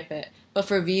won't skip it. But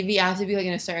for Vivi, I have to be, like,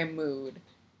 in a certain mood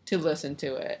to listen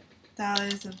to it. That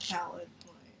is a valid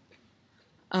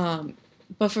point.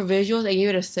 But for visuals, I gave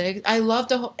it a 6. I loved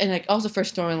the whole, and, like, also for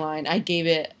storyline, I gave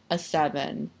it a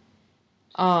 7.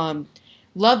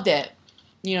 Loved it.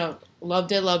 You know,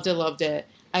 loved it.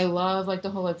 I love like the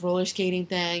whole like roller skating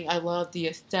thing. I love the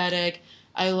aesthetic.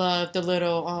 I love the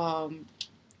little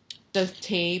the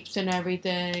tapes and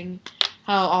everything.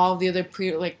 How all the other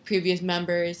previous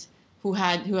members who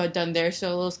had done their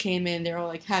solos came in. They're all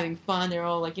like having fun. They're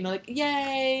all like like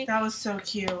yay. That was so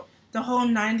cute. The whole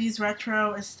 '90s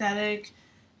retro aesthetic.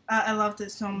 I loved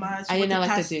it so much. I did not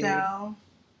like the dude.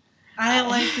 I didn't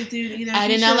like the dude either. I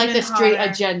did not like the straight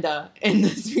agenda in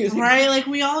this music. Right? Like,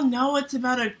 we all know it's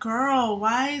about a girl.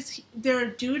 Why is there a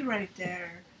dude right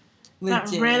there?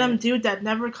 Legit. That random dude that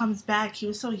never comes back. He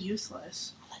was so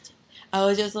useless. I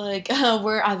was just like,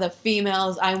 where are the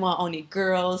females? I want only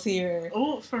girls here.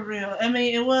 Oh, for real. I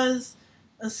mean, it was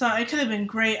a song. It could have been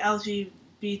great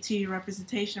LGBT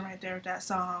representation right there with that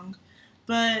song.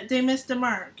 But they missed the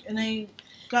mark. And they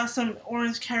got some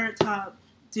orange Carrot Top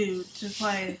dude to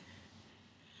play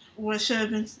what should have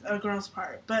been a girl's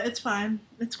part. But it's fine.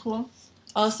 It's cool.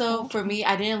 Also, for me,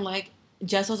 I didn't like,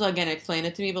 Jess also again explained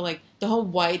it to me, but like the whole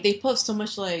white, they put so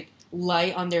much like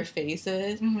light on their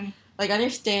faces. Mm-hmm. Like, I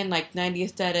understand like 90s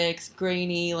aesthetics,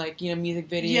 grainy, like, music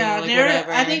video, like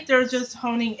whatever. I think they're just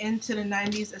honing into the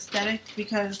 90s aesthetic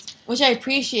because... Which I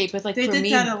appreciate, but like for me,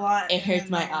 that a lot it hurts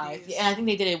my eyes. And I think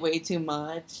they did it way too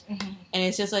much. Mm-hmm. And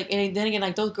it's just like, and then again,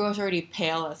 like, those girls are already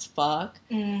pale as fuck.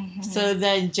 Mm-hmm. So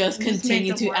then just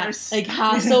continue to act. Like,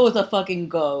 Hassel was a fucking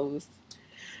ghost.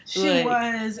 She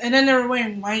was. And then they were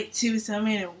wearing white, too, so it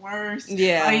made it worse.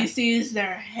 Yeah. All you see is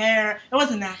their hair. It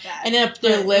wasn't that bad. And then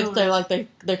their lips are like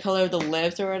the color of the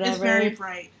lips or whatever. It's very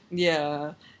bright.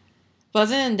 Yeah. But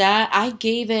other than that, I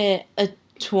gave it a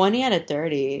 20 out of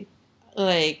 30.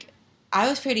 Like, I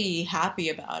was pretty happy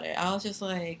about it. I was just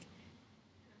like...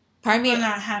 Pardon me. I'm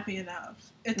not happy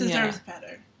enough. It deserves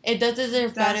better. It does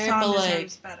deserve better, but like... That song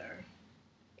deserves better.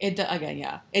 It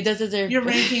does deserve. Your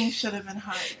ranking should have been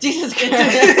higher. Jesus Christ!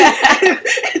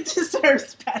 It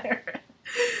deserves better.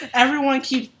 Everyone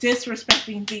keeps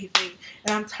disrespecting Vivi,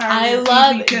 and I'm tired. I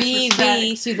love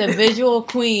Vivi. She's a visual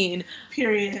queen.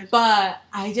 Period. But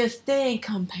I just think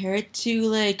compared to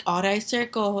like Odd Eye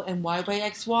Circle and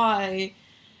YYXY,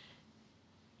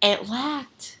 it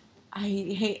lacked. I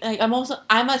hate like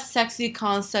I'm a sexy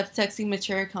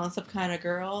mature concept kind of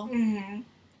girl.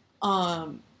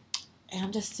 Mm-hmm. And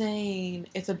I'm just saying,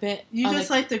 it's a bit... You just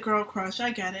like the girl crush.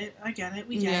 I get it. We get it.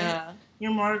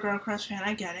 You're more a girl crush fan.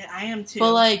 I get it. I am too.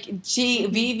 But, like,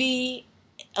 Vivi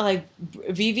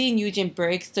and Eugen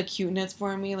breaks the cuteness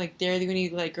for me. Like, they're the only,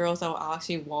 like, girls I'll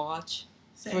actually watch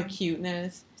for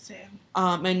cuteness. Same.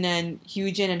 And then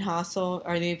Eugen and Hassel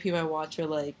are the people I watch for,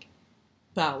 like,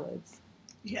 ballads.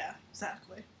 Yeah,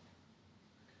 exactly.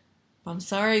 I'm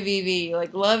sorry, Vivi.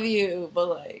 Like, love you, but,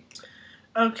 like...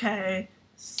 Okay.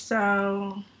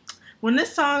 So, when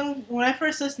I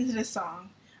first listened to this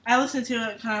song, I listened to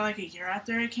it kind of like a year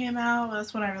after it came out.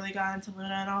 That's when I really got into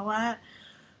Luna and all that.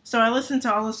 So I listened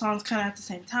to all the songs kind of at the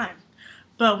same time.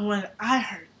 But when I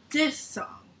heard this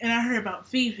song, and I heard about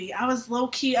Vivi, I was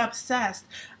low-key obsessed.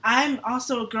 I'm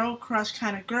also a girl crush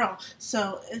kind of girl.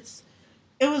 So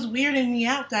it was weirding me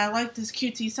out that I liked this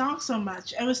QT song so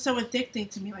much. It was so addicting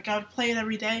to me. Like, I would play it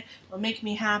every day. It would make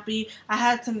me happy. I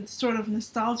had some sort of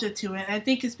nostalgia to it. And I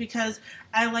think it's because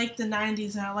I like the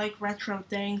 90s and I like retro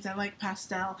things. I like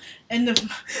pastel. And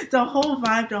the whole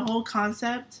vibe, the whole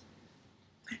concept,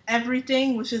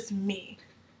 everything was just me.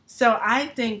 So I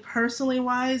think,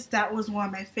 personally-wise, that was one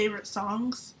of my favorite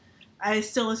songs. I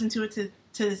still listen to it to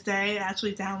this day. I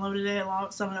actually downloaded it along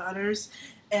with some of the others.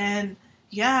 And...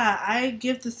 yeah, I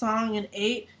give the song an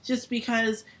 8 just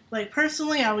because, like,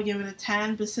 personally I would give it a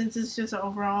 10, but since it's just an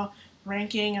overall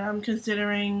ranking and I'm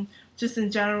considering just in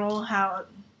general how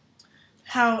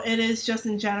it is just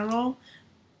in general,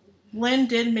 Lynn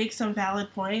did make some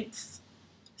valid points.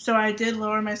 So I did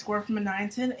lower my score from a 9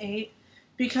 to an 8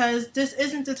 because this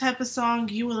isn't the type of song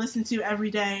you would listen to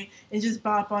every day and just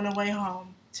bop on the way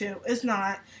home. Too. It's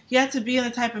not. You have to be in a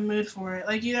type of mood for it.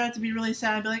 Like, you have to be really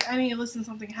sad and be like, I need to listen to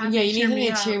something happy. Yeah, you need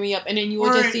something to cheer me up. And then you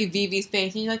will just see Vivi's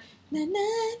face and you're like, na, na, na,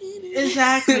 na.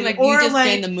 Exactly. Like, or you just like,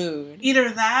 stay in the mood.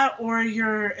 Either that or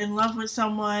you're in love with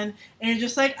someone and you're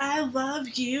just like, I love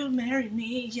you, marry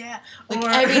me, yeah. Like, or,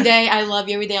 every day, I love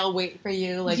you, every day I'll wait for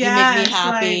you. Like, yes, you make me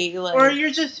happy. Like, or you're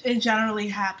just generally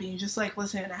happy. You just like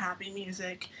listening to happy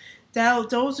music.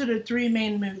 Those are the three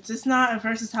main moods. It's not a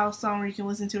versatile song where you can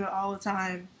listen to it all the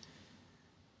time.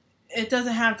 It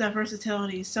doesn't have that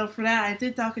versatility. So for that, I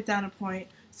did knock it down a point.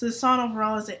 So the song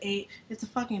overall is an 8. It's a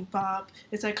fucking bop.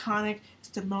 It's iconic. It's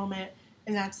the moment.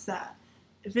 And that's that.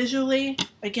 Visually,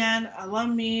 again, I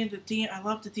love the theme. I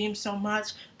love the theme so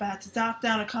much. But I had to knock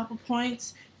down a couple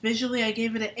points. Visually, I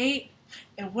gave it an 8.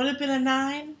 It would have been a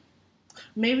 9.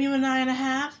 Maybe a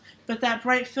 9.5. But that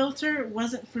bright filter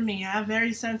wasn't for me. I have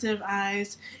very sensitive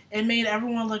eyes. It made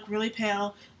everyone look really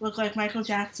pale, look like Michael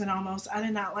Jackson almost. I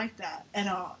did not like that at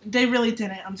all. They really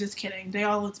didn't. I'm just kidding. They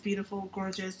all looked beautiful,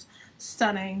 gorgeous,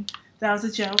 stunning. That was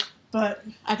a joke. But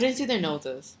I couldn't see their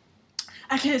noses.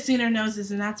 I couldn't see their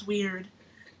noses, and that's weird.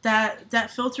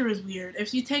 That filter is weird.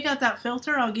 If you take out that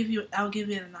filter, I'll give it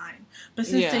a 9. But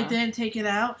since they didn't take it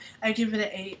out, I give it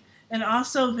an 8. And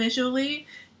also visually,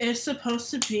 it's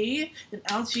supposed to be an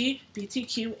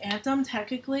LGBTQ anthem,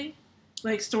 technically,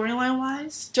 like storyline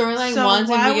wise. Storyline So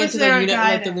wants why to get was into there a the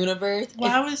guy like the there? universe.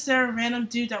 Why was there a random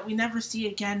dude that we never see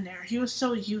again there? He was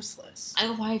so useless.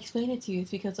 Why explain it to you? It's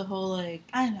because the whole like.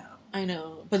 I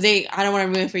know, but I don't want to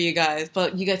ruin it for you guys.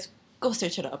 But you guys go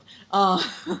search it up.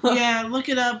 Yeah, look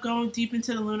it up. Go deep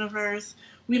into the Luniverse.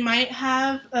 We might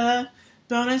have a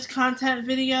bonus content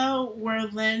video where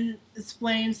Lynn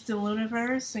explains the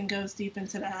Luniverse and goes deep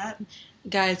into that.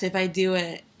 Guys, if I do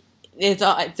it, it's the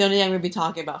only thing I'm gonna be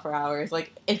talking about for hours.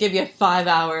 Like it could be a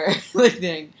 5-hour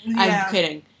thing. Yeah. I'm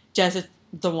kidding. Jess is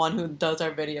the one who does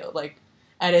our video. Like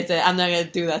edits it. I'm not gonna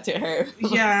do that to her.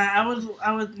 Yeah,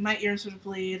 I would. My ears would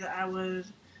bleed. I would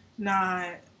not.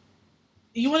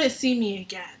 You wouldn't see me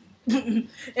again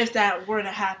if that were to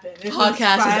happen. If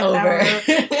Podcast is over.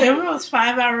 If it was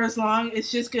 5 hours long,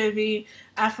 it's just gonna be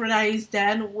Aphrodite's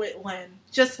dead with Lynn.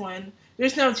 Just Lynn.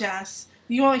 There's no Jess.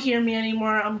 You won't hear me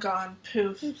anymore. I'm gone.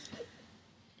 Poof.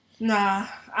 Nah,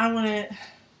 I wouldn't.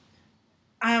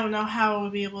 I don't know how I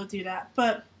would be able to do that.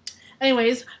 But,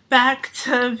 anyways, back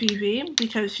to Vivi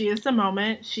because she is the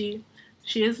moment. She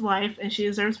is life, and she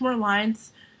deserves more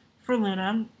lines for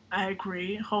Luna. I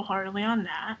agree wholeheartedly on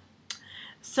that.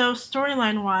 So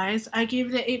storyline-wise, I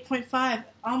gave it an 8.5,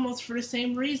 almost for the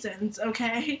same reasons,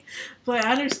 okay? But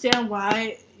I understand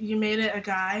why you made it a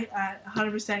guy. I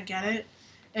 100% get it.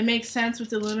 It makes sense with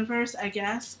the Luniverse, I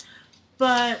guess.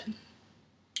 But,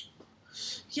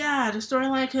 yeah, the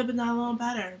storyline could have been done a little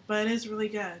better. But it is really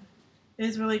good. It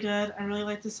is really good. I really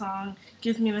like the song. It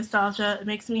gives me nostalgia. It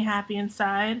makes me happy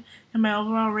inside. And my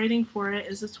overall rating for it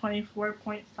is a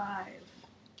 24.5.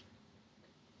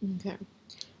 Okay.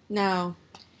 Now,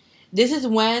 this is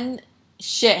when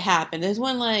shit happened. This is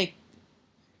when, like...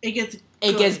 It gets good.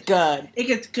 It gets good. It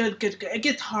gets good. It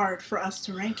gets hard for us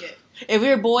to rank it. If we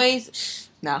were boys...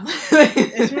 No.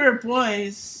 If we were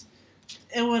boys,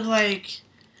 it would, like...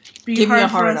 Give hard me a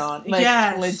for hard us. on. Like,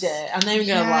 yes. legit. I'm not even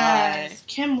gonna lie.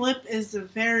 Kim Lip is a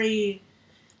very...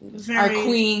 Our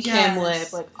queen, yes. Kim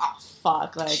Lip. Like, oh,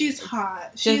 fuck. Like, she's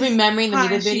hot. Just remembering the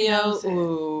music video, video.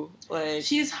 ooh, like...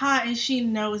 She's hot and she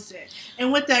knows it.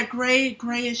 And with that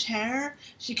grayish hair,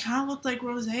 she kind of looked like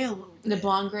Rosé a little bit. The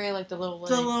blonde gray, like the little... Like,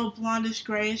 the little blondish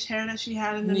grayish hair that she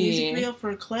had in the music video for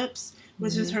Eclipse,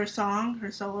 which is her song,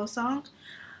 her solo song.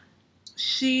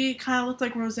 She kind of looked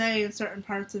like Rosé in certain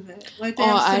parts of it. Like they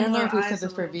have I don't know if we eyes said this a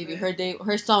for little Vivi. bit.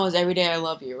 Her song was Every Day I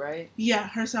Love You, right? Yeah,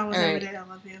 her song was Every Day I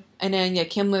Love You. And then, yeah,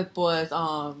 Kim Lip was,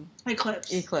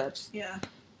 Eclipse. Yeah.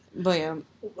 But, yeah.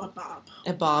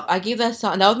 A Bob. I gave that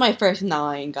song... That was my first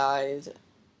 9, guys.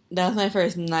 That was my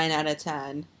first 9 out of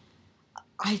 10.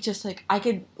 I just, like... I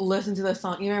could listen to the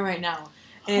song even right now.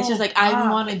 And it's just, like, I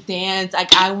want to dance.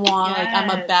 Like, I want... Like, I'm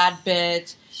a bad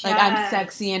bitch. Like, I'm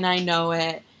sexy and I know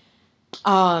it.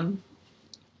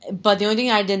 But the only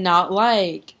thing I did not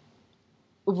like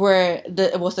was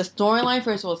the storyline.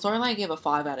 First of all, storyline I gave a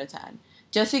 5 out of 10.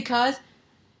 Just because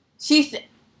she's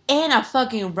in a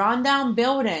fucking rundown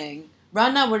building.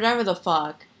 Rundown whatever the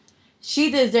fuck.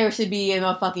 She deserves to be in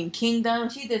a fucking kingdom.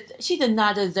 She did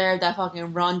not deserve that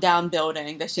fucking rundown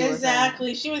building that she was in.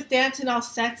 Exactly. She was dancing all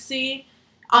sexy.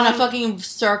 On a fucking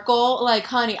circle. Like,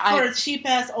 honey, for a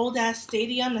cheap-ass, old-ass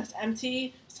stadium that's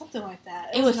empty. Something like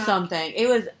that. It was something. It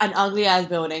was an ugly-ass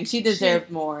building. She deserved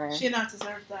more. She did not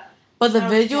deserve that. But the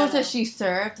visuals that she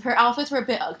served, her outfits were a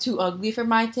bit too ugly for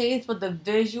my taste, but the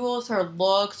visuals, her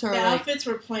looks, her, outfits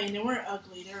were plain. They weren't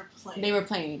ugly. They were plain. They were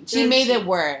plain. She made it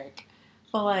work.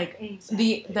 But, like,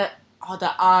 exactly.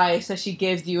 the eyes that she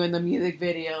gives you in the music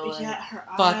video. Like, yeah, her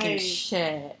fucking eyes.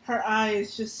 shit. Her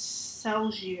eyes just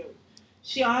sells you.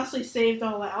 She honestly saved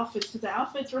all the outfits because the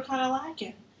outfits were kind of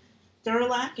lacking. They were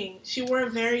lacking. She wore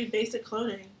very basic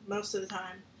clothing most of the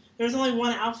time. There was only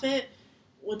one outfit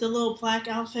with the little black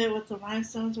outfit with the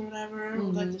rhinestones or whatever,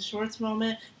 with like the shorts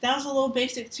moment. That was a little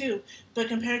basic too. But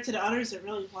compared to the others, it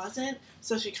really wasn't.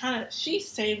 So she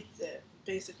saved it,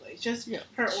 basically. Just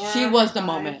her aura. She was the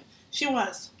moment. She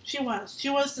was. She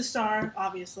was the star,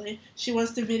 obviously. She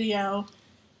was the video.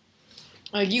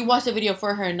 Like, you watch the video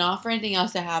for her, not for anything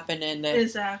else to happen, and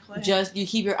Exactly. just you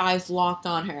keep your eyes locked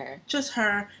on her. Just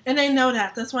her. And they know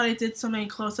that. That's why they did so many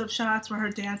close-up shots for her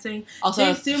dancing.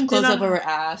 Also, close up of her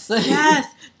ass.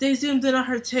 Yes! They zoomed in on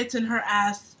her tits and her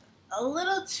ass a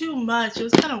little too much. It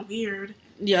was kind of weird.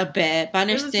 Yeah, a bit. But I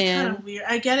understand. It was kind of weird.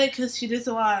 I get it because she does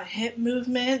a lot of hip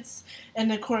movements,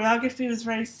 and the choreography was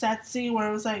very sexy, where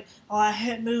it was like a lot of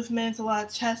hip movements, a lot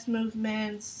of chest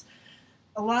movements,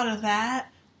 a lot of that.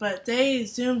 But they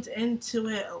zoomed into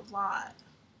it a lot.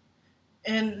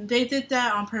 And they did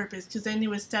that on purpose because they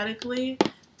knew aesthetically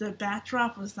the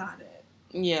backdrop was not it.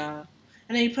 Yeah.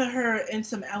 And they put her in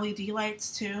some LED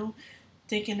lights too,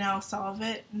 thinking that'll solve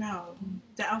it. No.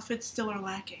 The outfits still are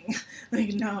lacking.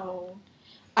 Like, no.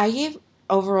 I gave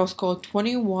overall score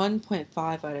 21.5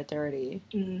 out of 30.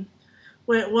 Mm.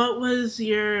 Wait, what was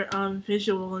your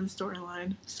visual and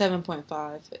storyline?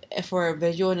 7.5. For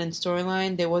visual and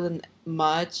storyline, there wasn't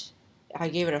much. I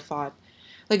gave it a 5.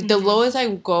 Like, the lowest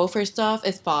I go for stuff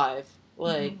is 5.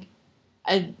 Like,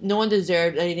 no one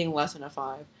deserved anything less than a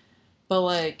 5. But,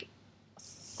 like...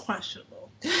 Questionable.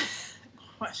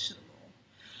 Questionable.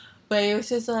 But it was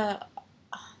just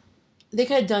they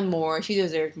could have done more. She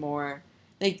deserved more.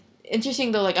 Like,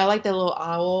 interesting though, like, I like the little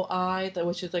owl eye,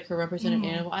 which is like her representative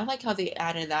animal. I like how they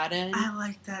added that in. I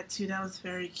like that too. That was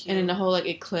very cute. And then the whole, like,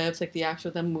 eclipse, like the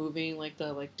actual them moving, like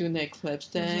the, like, doing the eclipse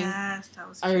thing. Yes, that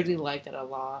was cute. I really liked it a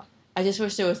lot. I just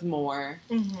wish there was more.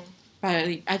 But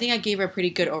I think I gave her a pretty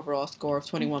good overall score of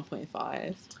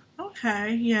 21.5.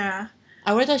 Okay, yeah.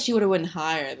 I would have thought she would have went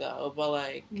higher though, but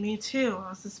like... Me too.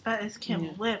 I suspect it's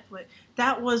Kim Lip. Like,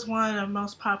 that was one of the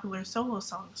most popular solo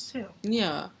songs too.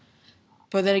 Yeah.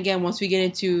 But then again, once we get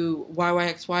into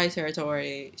YYXY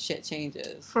territory, shit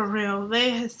changes. For real. They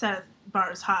had set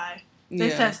bars high. They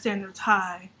set standards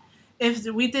high. If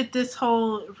we did this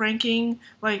whole ranking,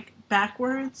 like,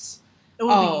 backwards, it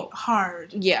would be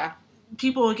hard. Yeah.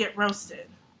 People would get roasted.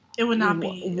 It would not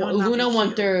be. Luna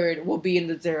 1/3 will be in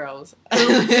the zeros. It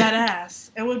would be dead ass.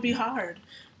 It would be hard.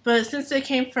 But since they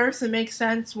came first, it makes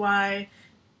sense why,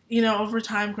 over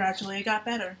time, gradually it got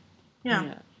better.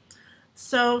 Yeah.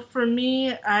 So for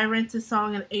me, I rate the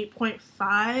song an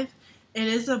 8.5. It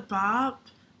is a bop.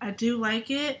 I do like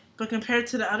it. But compared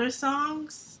to the other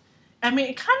songs, I mean,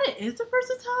 it kind of is a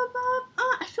versatile bop.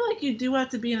 I feel like you do have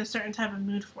to be in a certain type of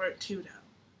mood for it too, though.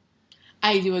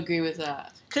 I do agree with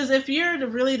that. Because if you're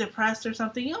really depressed or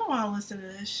something, you don't want to listen to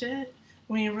this shit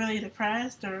when you're really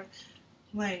depressed or,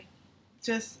 like,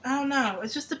 just, I don't know. It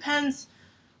just depends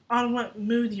on what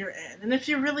mood you're in. And if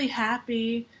you're really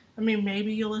happy, I mean,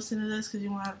 maybe you'll listen to this because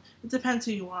you want, it depends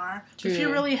who you are. True. If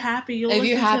you're really happy, you'll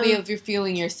listen to... if you're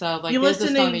feeling yourself, like, this is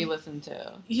the song that you listen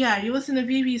to. Yeah, you listen to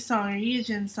Vivi's song or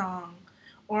Yeejin's song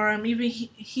or even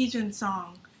Heejin's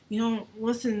song. You don't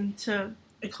listen to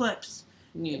Eclipse.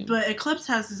 Yeah. But Eclipse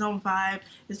has its own vibe,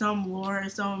 its own lore,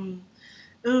 its own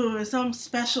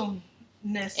specialness.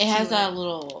 It has that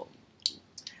little...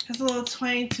 Has a little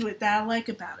twang to it that I like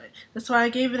about it. That's why I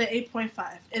gave it an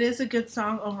 8.5. It is a good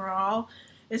song overall.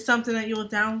 It's something that you'll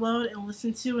download and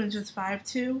listen to and just vibe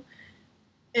to.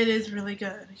 It is really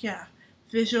good, yeah.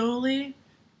 Visually,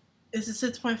 it's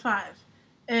a 6.5.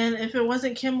 And if it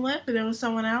wasn't Kim Lip and it was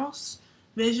someone else,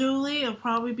 visually, it'll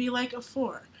probably be like a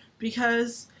 4.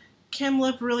 Because... Kim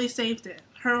Lip really saved it.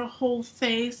 Her whole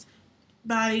face,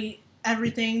 body,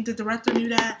 everything. The director knew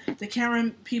that. The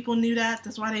camera people knew that.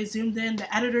 That's why they zoomed in.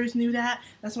 The editors knew that.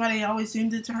 That's why they always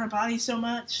zoomed into her body so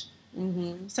much.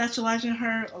 Sexualizing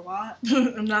her a lot.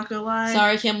 I'm not gonna lie.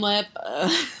 Sorry, Kim Lip.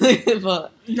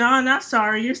 But... No, not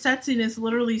sorry. Your sexiness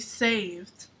literally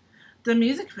saved the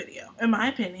music video. In my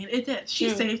opinion, it did.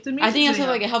 She saved the music video. I think that's what,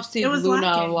 like, it helps save Luna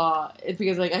lacking. a lot. It's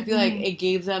because, like, I feel like it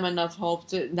gave them enough hope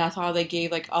that's how they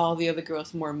gave, like, all the other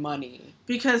girls more money.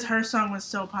 Because her song was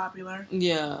so popular.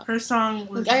 Yeah. Her song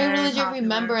was I very really popular.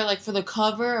 remember, like, for the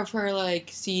cover of her,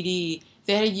 like, CD,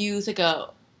 they had to use, like,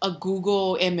 a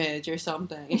Google image or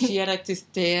something. And she had, like, to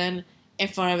stand in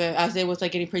front of it as it was,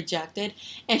 like, getting projected.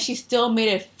 And she still made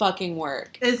it fucking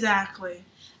work. Exactly.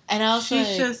 And I was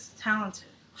She's just talented.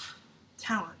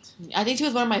 Talent. I think she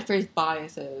was one of my first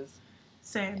biases.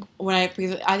 Same. I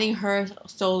think her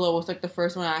solo was, like, the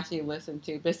first one I actually listened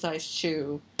to, besides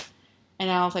Chew.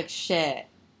 And I was like, shit.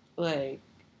 Like,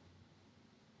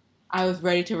 I was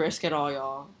ready to risk it all,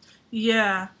 y'all.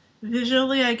 Yeah.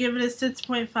 Visually, I give it a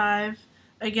 6.5.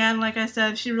 Again, like I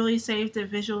said, she really saved it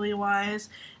visually wise.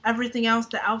 Everything else,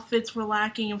 the outfits were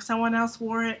lacking. If someone else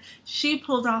wore it, she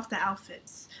pulled off the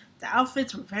outfits. The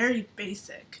outfits were very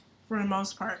basic. For the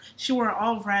most part. She wore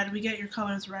all red. We get your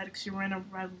colors red because you're wearing a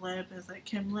red lip. It's like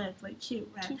Kim Lip, like cute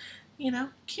red.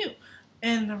 Cute.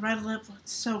 And the red lip looked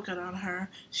so good on her.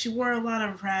 She wore a lot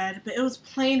of red, but it was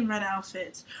plain red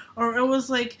outfits. Or it was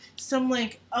like some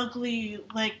like ugly,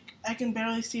 like I can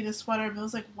barely see the sweater, but it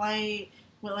was like white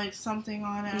with like something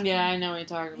on it. Yeah, I know what you're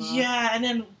talking about. Yeah, and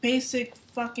then basic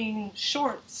fucking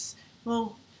shorts.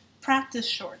 Little practice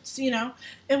shorts, you know?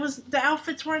 It was, the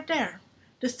outfits weren't there.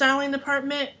 The styling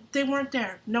department, they weren't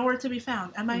there. Nowhere to be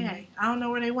found. MIA. I don't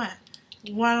know where they went.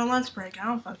 Went on lunch break. I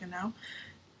don't fucking know.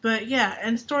 But yeah,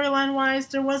 and storyline wise,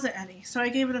 there wasn't any. So I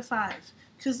gave it a 5.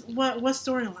 Because what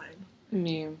storyline?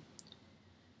 Yeah.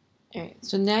 Alright,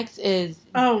 so next is...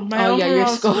 my overall your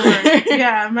score.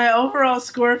 Yeah, my overall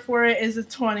score for it is a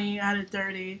 20 out of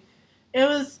 30. It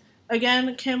was,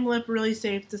 again, Kim Lip really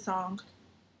saved the song.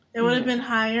 It would have been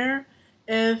higher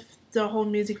if the whole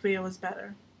music video was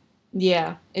better.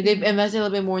 Yeah. If they invested a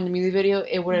little bit more in the music video,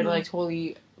 it would have like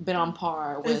totally been on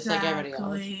par with like everybody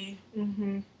else.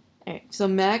 Mm-hmm. Alright, so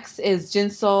next is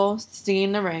Jinsol, Singing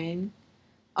in the Rain.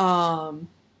 Alright,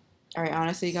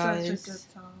 honestly, guys. Such a good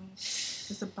song.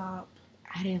 It's a bop.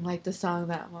 I didn't like the song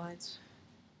that much.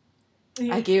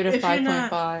 I gave it a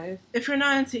 5.5. If you're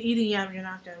not into EDM, you're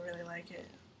not going to really like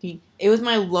it. It was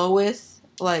my lowest,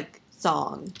 like,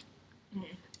 song.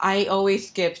 I always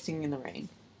skip Singing in the Rain.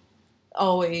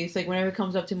 Always. Like, whenever it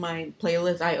comes up to my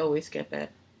playlist, I always skip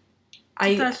it.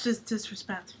 That's just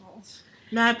disrespectful.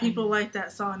 Mad people like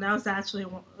that song. That was actually,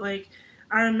 like,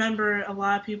 I remember a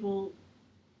lot of people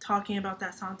talking about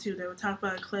that song, too. They would talk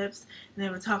about Eclipse, and they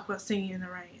would talk about Singing in the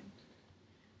Rain.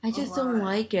 I just don't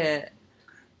like it.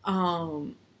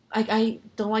 I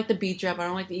don't like the beat drop. I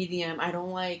don't like the EDM. I don't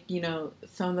like,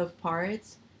 some of the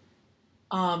parts.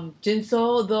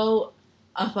 Jinsol, though,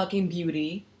 a fucking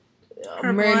beauty.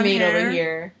 Her mermaid over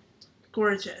here.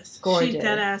 Gorgeous. Gorgeous. She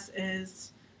deadass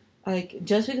is. Like,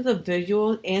 just because of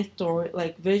visual and story,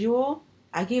 like, visual,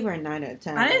 I gave her a 9 out of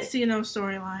 10. I didn't see no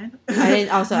storyline. I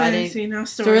didn't see no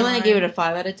storyline. I gave it a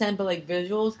 5 out of 10, but, like,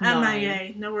 visuals, 9.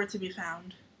 MIA, nowhere to be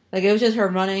found. Like, it was just her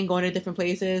running, going to different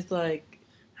places, like...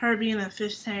 Her being a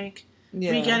fish tank.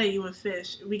 Yeah. We get it, you a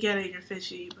fish. We get it, you're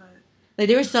fishy, but... Like,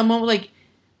 there was someone, like...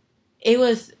 It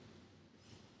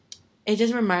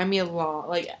just reminded me a lot,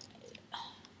 like...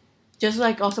 Just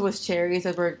like also with Cherries,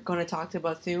 that we're going to talk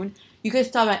about soon. You could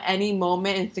stop at any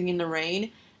moment and sing in the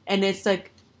rain, and it's,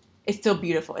 like... It's still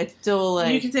beautiful. It's still,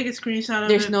 like... You can take a screenshot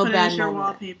of it, no put bad it as your moment.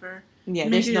 wallpaper. Yeah,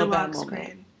 there's no bad moment.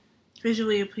 Screen.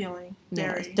 Visually appealing.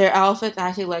 Yes. Their outfits, I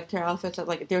actually liked her outfits.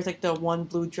 Like, there's like the one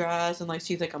blue dress, and like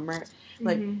she's like a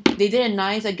like they did it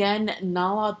nice. Again,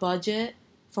 not a lot of budget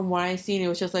from what I seen. It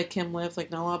was just like Kim Lip, like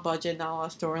not a lot of budget, not a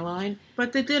lot of storyline.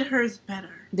 But they did hers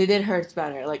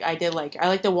better. Like I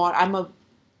like the water.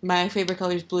 My favorite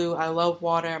color is blue. I love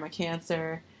water. I'm a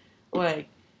Cancer. Like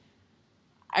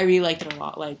I really liked it a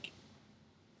lot. Like,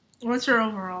 what's your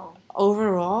overall?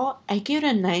 Overall, I give it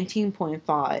a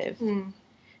 19.5.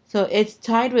 So it's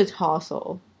tied with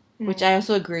Hustle, which I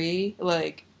also agree.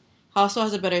 Like, Hustle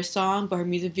has a better song, but her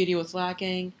music video was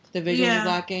lacking. The visual was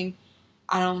lacking.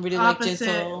 I don't really like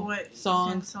Jinsol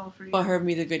songs, but her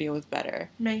music video was better.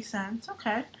 Makes sense.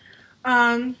 Okay.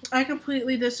 I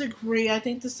completely disagree. I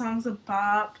think the song's a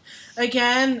bop.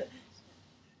 Again,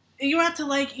 you have to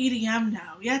like EDM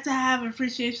now. You have to have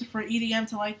appreciation for EDM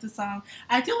to like the song.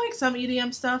 I do like some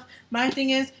EDM stuff. My thing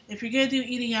is, if you're going to do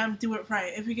EDM, do it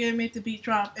right. If you're going to make the beat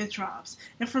drop, it drops.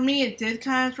 And for me, it did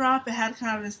kind of drop. It had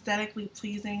kind of aesthetically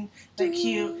pleasing, like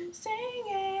cute,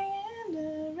 singing in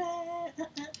the rain.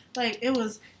 Like, it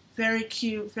was very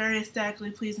cute, very aesthetically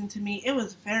pleasing to me. It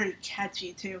was very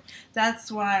catchy, too.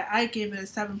 That's why I gave it a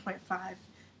 7.5.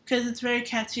 Because it's very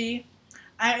catchy.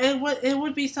 It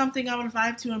would be something I would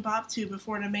vibe to and bop to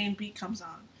before the main beat comes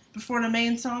on. Before the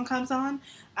main song comes on,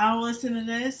 I would listen to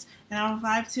this, and I would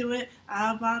vibe to it,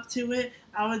 I would bop to it,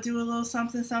 I would do a little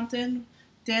something,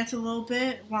 dance a little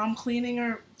bit while I'm cleaning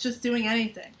or just doing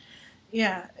anything.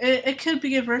 Yeah, it could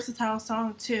be a versatile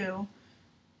song, too.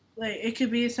 Like, it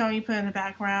could be a song you put in the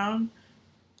background,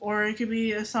 or it could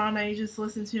be a song that you just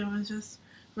listen to and just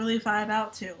really vibe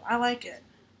out to. I like it.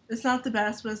 It's not the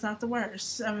best, but it's not the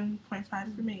worst.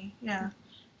 7.5 for me. Yeah.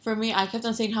 For me, I kept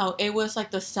on saying how it was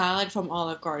like the salad from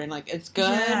Olive Garden. Like, it's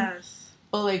good. Yes.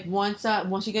 But like once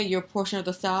you get your portion of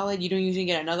the salad, you don't usually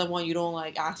get another one. You don't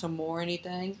like ask for more or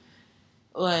anything.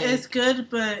 Like, it's good,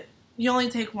 but you only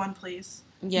take one, please.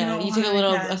 Yeah, you take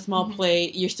a small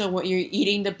plate. You're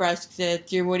eating the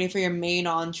breadsticks. You're waiting for your main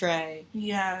entree.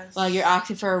 Yes. Like, you're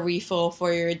asking for a refill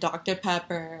for your Dr.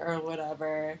 Pepper or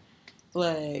whatever.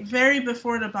 Like, very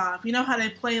before the bop. You know how they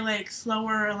play like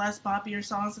slower or less boppier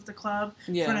songs at the club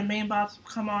for the main bops to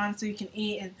come on so you can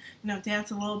eat and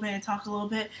dance a little bit and talk a little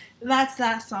bit. That's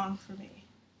that song for me.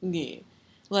 Yeah.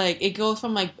 Like, it goes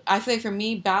from, like, I feel like for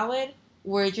me, ballad,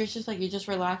 where you're just, like, you're just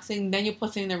relaxing. Then you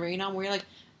put Sing in the Rain on, where you're, like,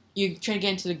 you're trying to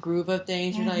get into the groove of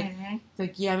things. You're, like,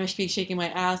 yeah, I'm going to be shaking my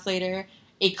ass later.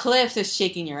 Eclipse is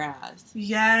shaking your ass.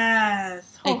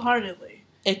 Yes. Wholeheartedly.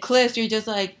 Eclipse, you're just,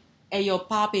 like, hey, yo,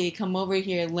 Poppy, come over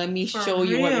here. Let me show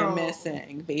you what you're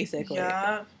missing, basically.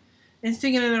 Yeah. And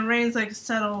Singing in the Rain's, like,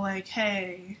 subtle, like,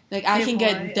 hey. Like, I can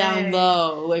get down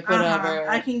low, like, whatever.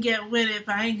 I can get with it,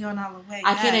 but I ain't going all the way.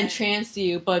 I can entrance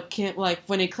you, but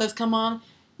when Eclipse come on,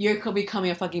 you're becoming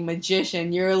a fucking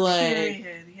magician. You're, like,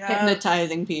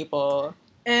 hypnotizing people.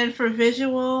 And for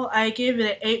visual, I gave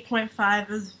it an 8.5. It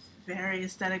was very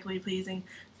aesthetically pleasing,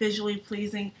 visually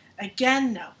pleasing.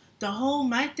 Again, no.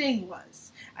 My thing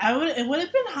was, it would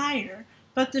have been higher,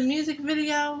 but the music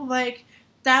video, like,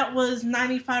 that was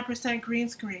 95% green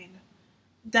screen.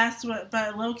 But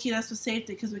low-key, that's what saved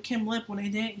it, because with Kim Lip, when they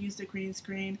didn't use the green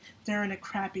screen, they're in a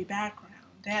crappy background.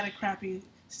 They had a crappy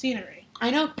scenery. I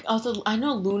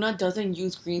know Luna doesn't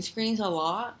use green screens a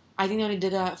lot. I think they only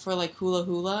did that for, like, Hula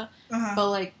Hula. But,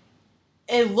 like,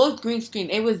 it looked green screen.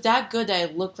 It was that good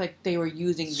that it looked like they were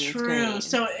using green screen. True.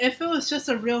 So if it was just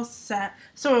a real set...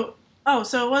 So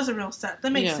it was a real set.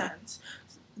 That makes sense.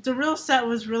 The real set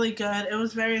was really good. It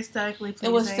was very aesthetically pleasing.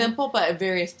 It was simple, but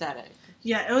very aesthetic.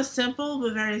 Yeah, it was simple,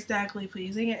 but very aesthetically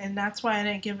pleasing. And that's why I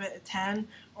didn't give it a 10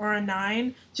 or a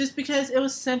 9. Just because it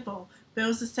was simple, but it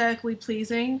was aesthetically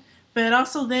pleasing. But it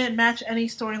also didn't match any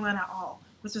storyline at all.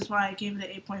 Which is why I gave it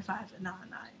an 8.5 and not a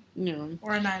 9. Yeah.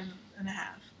 Or a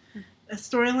 9.5.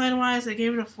 Storyline-wise, I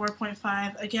gave it a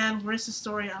 4.5. Again, where's the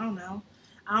story? I don't know.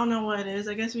 I don't know what it is.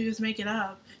 I guess we just make it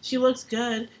up. She looks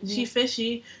good. Yeah. She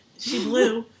fishy. She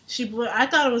blue. I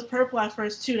thought it was purple at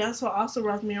first, too. That's what also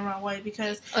rubbed me the wrong way,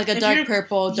 because... Like a dark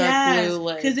purple, dark blue.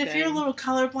 Like, because if you're a little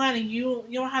colorblind and you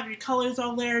don't have your colors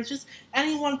all there, just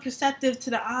anyone perceptive to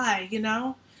the eye, you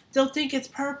know? They'll think it's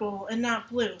purple and not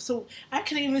blue. So I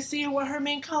couldn't even see what her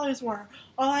main colors were.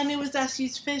 All I knew was that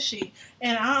she's fishy.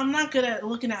 And I'm not good at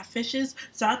looking at fishes,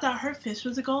 so I thought her fish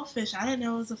was a goldfish. I didn't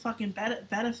know it was a fucking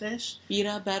betta fish.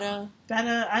 Betta.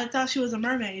 I thought she was a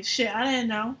mermaid. Shit, I didn't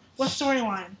know. What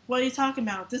storyline? What are you talking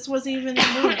about? This wasn't even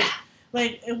in Luna.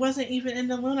 Like, it wasn't even in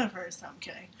the Lunaverse. I'm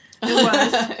kidding.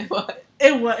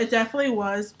 It was. It definitely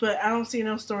was, but I don't see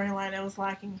no storyline. It was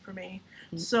lacking for me.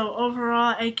 So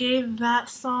overall, I gave that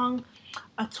song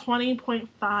a 20.5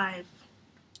 out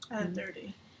of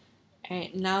 30.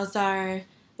 Alright, now's our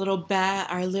little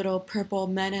our little purple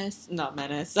menace. Not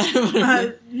menace.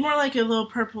 More like a little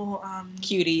purple...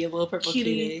 cutie, a little purple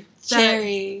cutie.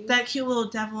 Cherry. That cute little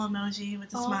devil emoji with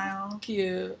the smile.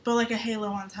 Cute. But like a halo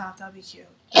on top, that'd be cute.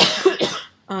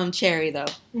 Cherry, though.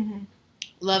 Mm-hmm.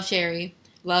 Love Cherry.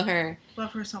 Love her.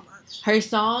 Love her so much. Her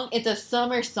song, it's a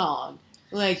summer song.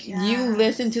 Like, you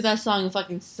listen to that song in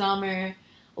fucking summer.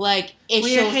 Like, it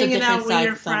when shows the different sides of summer. When you're hanging out with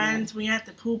your friends, when you're at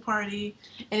the pool party.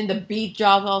 And the beat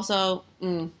drop also.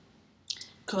 Good.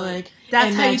 Like,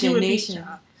 that's how you do a beat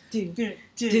drop. Do.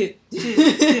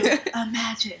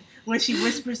 Imagine. When she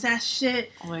whispers that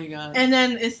shit. Oh my god. And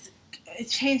then it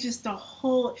changes the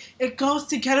whole... It goes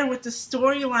together with the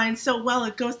storyline so well.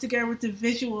 It goes together with the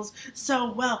visuals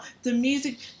so well. The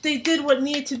music... They did what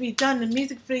needed to be done. The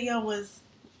music video was...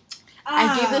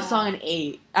 I gave this song an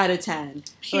 8 out of 10.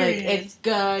 Period. Like, it's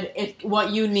good. It's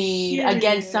what you need. Period.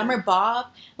 Again, Summer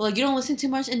Bop. Like, you don't listen too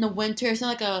much in the winter. It's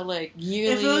not like a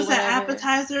yearly. If it was an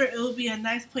appetizer, it would be a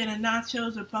nice plate of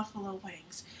nachos or buffalo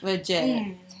wings.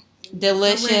 Legit.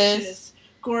 Delicious.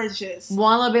 Gorgeous.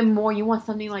 Want a little bit more. You want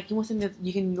something that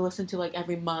you can listen to like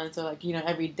every month or like,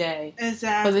 every day.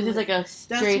 Exactly. But this is like a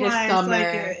straight summer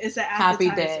it's an happy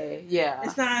day. Yeah.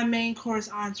 It's not a main course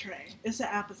entree. It's an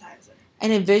appetizer.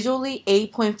 And then visually,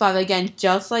 8.5. Again,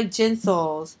 just like Jin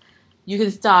Souls, you can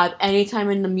stop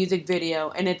anytime in the music video,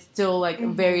 and it's still like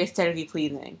very aesthetically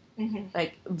pleasing. Mm-hmm.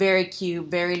 Like, very cute,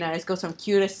 very nice. Goes from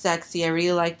cute to sexy. I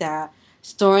really like that.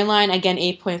 Storyline, again,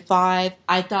 8.5.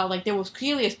 I thought like there was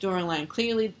clearly a storyline.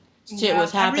 Clearly, shit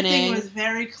was happening. Everything was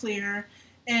very clear,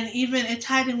 and even it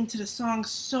tied into the song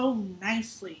so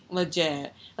nicely.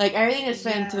 Legit, like everything is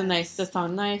fit into the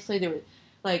song nicely. There was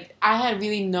like I had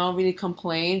no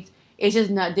complaints. It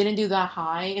just didn't do that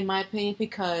high, in my opinion,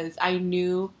 because I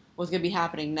knew what was going to be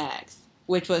happening next,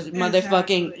 which was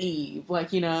motherfucking Eve.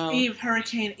 Like, Eve,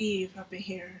 Hurricane Eve up in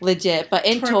here. Legit. But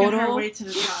in total... her way to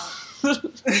the top.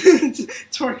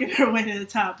 Twerking her way to the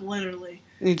top, literally.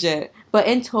 Legit. But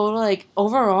in total, like,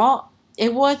 overall,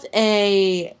 it was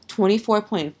a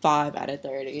 24.5 out of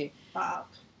 30.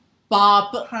 Bop.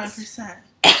 100%.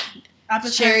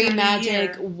 Cherry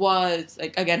Magic was...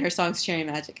 Like, again, her song's Cherry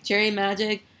Magic. Cherry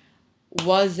Magic...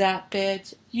 was that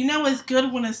bitch. You know it's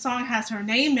good when a song has her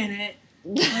name in it.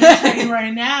 I'm tell you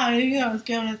right now, you know, it's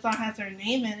good when a song has her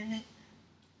name in it.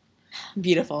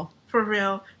 Beautiful. For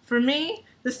real. For me,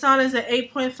 the song is an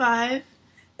 8.5.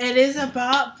 It is a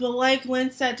bop, but like Lynn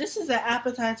said, this is an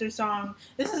appetizer song.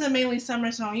 This is a mainly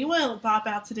summer song. You want to bop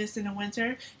out to this in the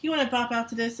winter. You want to bop out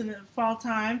to this in the fall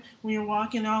time when you're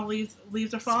walking, all leaves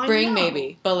are falling. Spring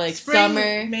maybe, but like Spring,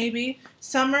 summer maybe.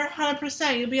 Summer,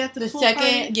 100%. You'll be at the pool second,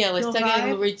 party, yeah, like you'll second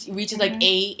vibe. reaches like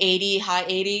 80, high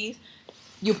 80s.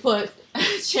 You put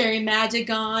Cherry Magic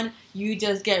on. You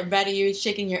just get ready. You're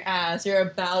shaking your ass. You're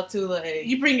about to like.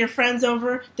 You bring your friends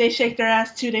over. They shake their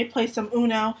ass too. They play some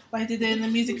Uno like they did in the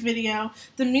music video.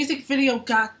 The music video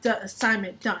got the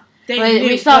assignment done.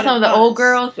 We saw some of the old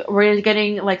girls. We're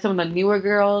getting like some of the newer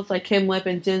girls, like Kim Lip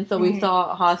and Jin. So we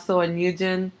saw Hostel and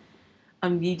Eugen.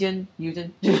 Eugen.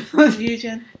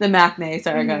 The Macne,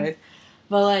 sorry guys.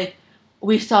 But like,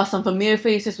 we saw some familiar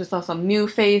faces. We saw some new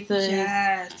faces.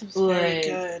 Yes, it was very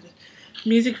good.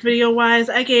 Music video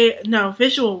wise,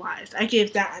 visual wise, I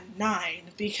gave that a 9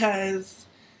 because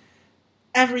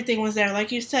everything was there.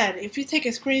 Like you said, if you take a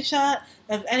screenshot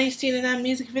of any scene in that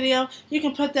music video, you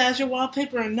can put that as your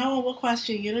wallpaper and no one will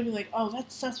question you. It'll be like, oh,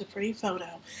 that's such a pretty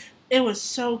photo. It was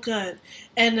so good.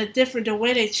 And the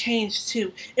way they changed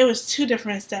too. It was 2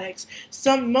 different aesthetics.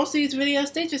 Most of these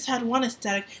videos, they just had one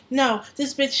aesthetic. No,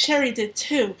 this bitch Sherry did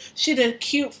 2. She did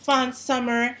cute, fun,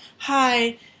 summer,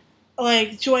 high,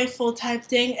 like joyful type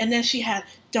thing, and then she had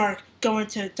dark, going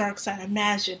to the dark side.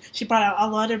 Imagine she brought out all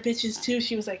the other bitches too.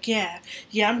 She was like, yeah,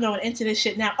 I'm going into this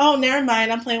shit now. Oh, never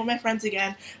mind, I'm playing with my friends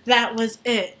again. That was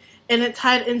it, and it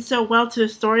tied in so well to the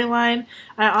storyline.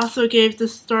 I also gave the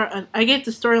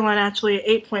storyline actually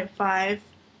an 8.5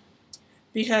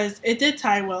 because it did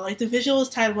tie well. Like the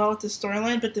visuals tied well with the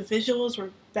storyline, but the visuals were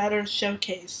better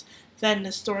showcase than the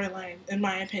storyline, in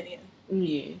my opinion.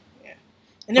 Yeah.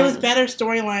 And there was better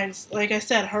storylines, like I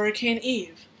said, Hurricane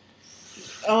Eve.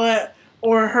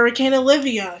 Or Hurricane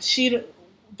Olivia.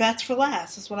 Best for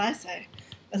last, is what I say.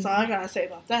 That's all I gotta say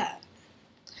about that.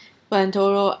 But in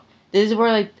total, this is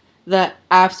where, like, the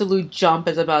absolute jump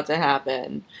is about to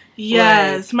happen.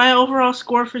 Yes. My overall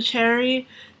score for Cherry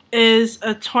is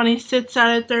a 26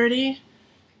 out of 30.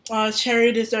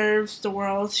 Cherry deserves the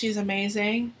world. She's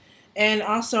amazing. And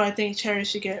also, I think Cherry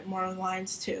should get more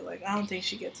lines, too. Like, I don't think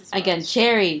she gets as much. Again,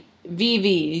 Cherry, Vivi,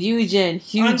 Eugen,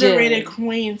 underrated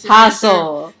queens.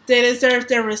 Hustle. They deserve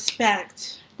their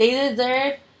respect. They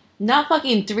deserve not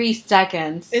fucking 3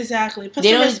 seconds. Exactly. Put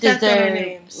some respect on their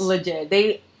names. Legit.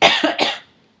 They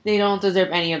don't deserve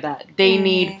any of that. They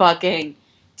need fucking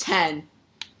 10.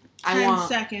 10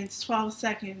 seconds, 12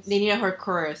 seconds. They need a whole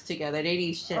chorus together. They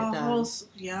need shit done.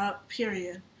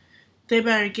 Period. They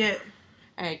better get...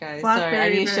 Alright guys, sorry, I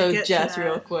need to show Jess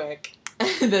real quick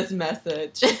this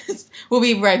message. We'll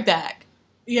be right back.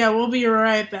 Yeah, we'll be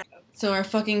right back. So our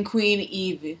fucking queen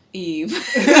Evie.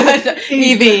 Sorry.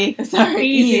 Evie.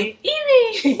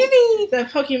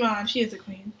 That Pokemon, she is a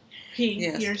queen. He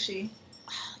or she.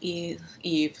 Eve.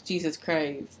 Jesus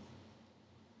Christ.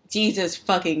 Jesus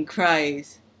fucking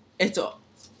Christ. It's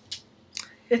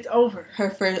over. Her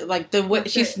first, like, the way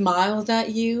she smiles at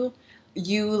you,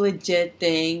 you legit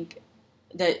think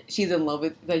that she's in love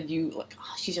with, that you, like,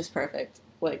 oh, she's just perfect.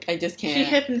 Like, I just can't. She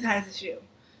hypnotizes you.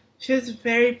 She has a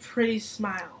very pretty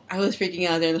smile. I was freaking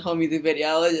out during the whole music video.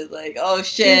 I was just like, oh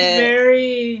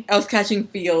shit. I was catching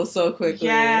feels so quickly.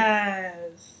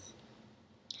 Yes.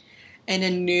 And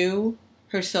then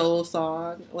her solo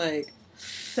song, like.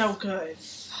 So good.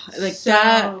 Like,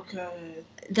 so good.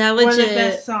 That legit. One of the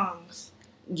best songs.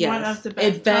 Yes. One of the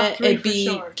best. It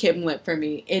beat Kim Lip for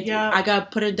me. I got to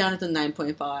put it down as a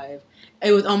 9.5.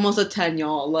 It was almost a 10,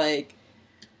 y'all. Like,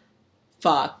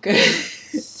 fuck.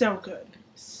 So good.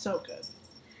 So good.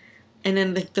 And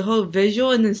then the whole visual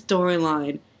and then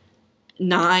storyline,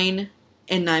 9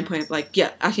 and 9.5. Like,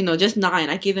 yeah, actually, no, just 9.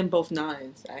 I gave them both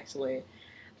 9s, actually.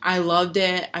 I loved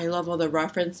it. I love all the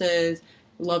references.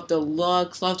 Loved the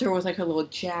looks. Loved her with, like, her little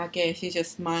jacket. She's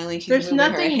just smiling. She's There's moving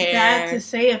nothing her hair. bad to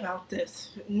say about this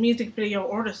music video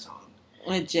or the song.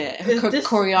 Legit. Her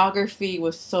choreography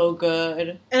was so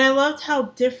good. And I loved how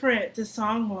different the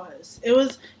song was. It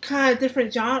was kind of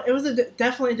different genre. It was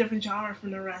definitely a different genre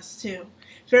from the rest, too.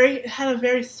 It had a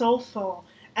very soulful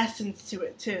essence to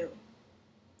it, too.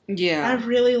 Yeah. I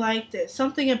really liked it.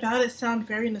 Something about it sounded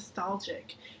very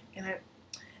nostalgic. And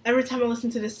every time I listen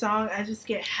to this song, I just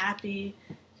get happy.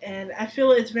 And I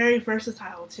feel it's very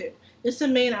versatile, too. It's a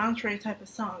main entree type of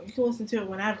song. You can listen to it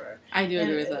whenever. I do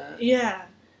agree with that. Yeah.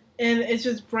 And it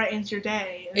just brightens your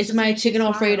day. It's my chicken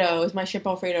Alfredo. It's my shrimp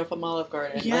Alfredo from Olive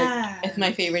Garden. Yeah. Like, it's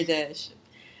my favorite dish.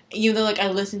 Even though, like, I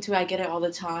listen to it, I get it all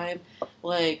the time.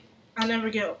 Like, I never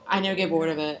get bored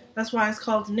of it. That's why it's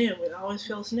called new. It always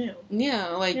feels new. Yeah,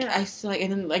 like Yeah. I like,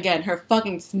 and then again, her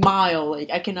fucking smile. Like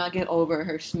I cannot get over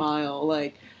her smile.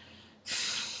 Like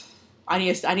I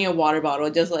need a water bottle.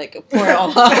 Just like pour it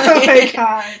all. Oh my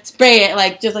god! Spray it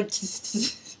like just like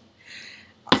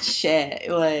shit.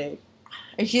 Like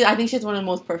and I think she has one of the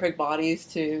most perfect bodies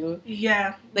too.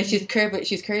 Yeah. Like she's curvy,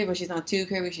 but she's not too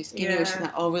curvy. She's skinny, but she's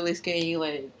not overly skinny.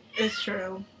 Like it's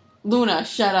true. Luna,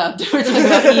 shut up. We're talking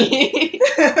about Eve.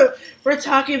 We're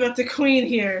talking about the queen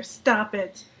here. Stop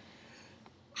it.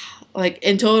 Like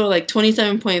in total, like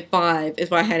 27.5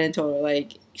 is what I had in total.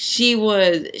 Like she's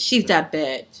that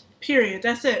bitch. Period.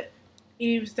 That's it.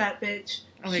 Eve's that bitch.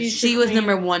 Like, she was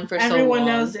number one for so long. Everyone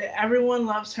knows it. Everyone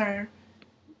loves her.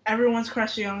 Everyone's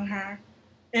crushing on her.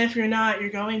 And if you're not, you're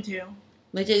going to.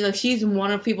 Like she's one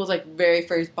of people's like very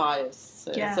first bias.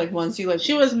 So yeah. It's like once you like.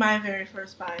 She was my very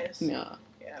first bias. Yeah.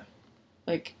 Yeah.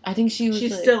 Like I think she was. She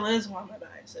like, still is one of my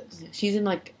biases. She's in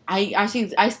like I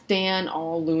stan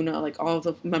all Luna, like all of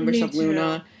the members Me of too.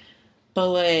 Luna, but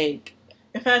like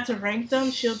if I had to rank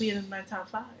them, she'll be in my top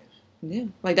 5. Yeah,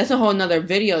 like that's a whole nother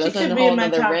video. That's she could a be whole in my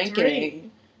nother top ranking. 3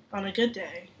 on a good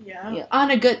day. Yeah. Yeah,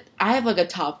 on a good. I have like a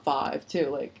top 5 too.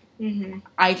 Like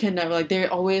I can never like.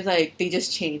 They're always like they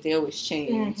just change. They always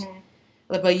change.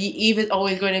 Like, but Eve is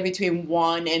always going in between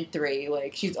 1 and 3.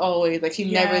 Like she's always like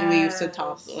she never leaves the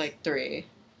top like 3.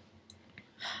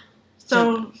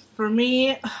 So for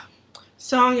me,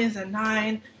 song is a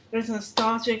 9. There's a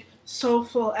nostalgic,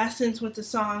 soulful essence with the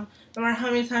song. No matter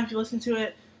how many times you listen to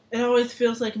it, it always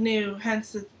feels like new.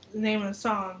 Hence the name of the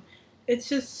song. It's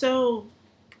just so.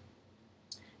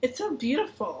 It's so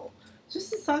beautiful. Just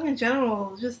the song in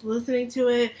general. Just listening to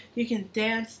it, you can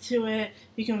dance to it,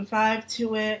 you can vibe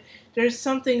to it. There's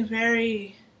something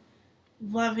very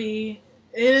lovey.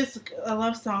 It is a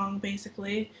love song,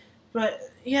 basically. But,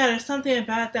 yeah, there's something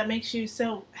about it that makes you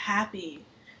so happy.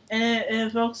 And it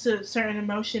evokes a certain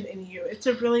emotion in you. It's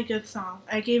a really good song.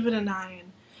 I gave it a 9.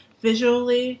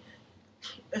 Visually,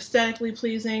 aesthetically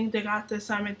pleasing. They got the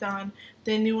assignment done.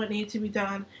 They knew what needed to be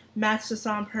done. Matched the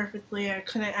song perfectly. I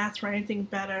couldn't ask for anything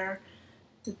better.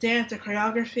 The dance, the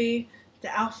choreography, the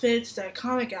outfits, the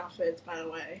iconic outfits, by the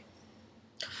way.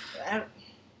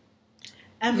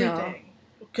 Everything.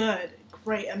 Yeah. Good.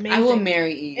 Great. Amazing. I will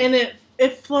marry Eve. And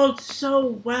it flowed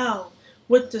so well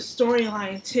with the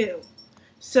storyline, too.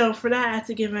 So for that, I had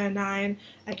to give it a 9.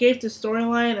 I gave the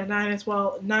storyline a 9 as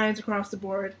well. 9s across the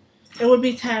board. It would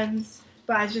be 10s,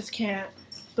 but I just can't.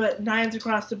 But 9s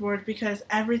across the board because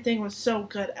everything was so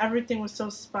good. Everything was so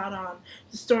spot on.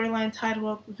 The storyline tied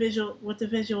well with the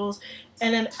visuals,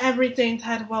 and then everything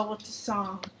tied well with the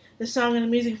song. The song and the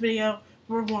music video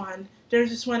were one. There's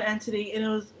just one entity, and it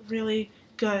was really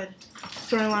good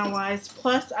storyline wise.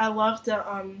 Plus, I loved the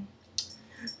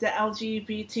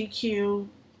LGBTQ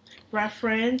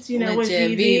reference, with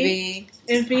Vivi.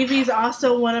 And Vivi's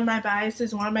also one of my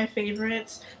biases, one of my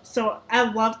favorites. So I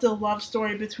love the love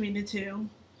story between the two.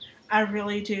 I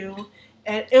really do.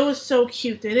 And it was so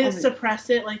cute. They didn't suppress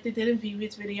it like they did in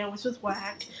Vivi's video, which was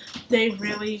whack. They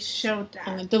really showed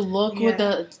that. The look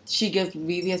with she gives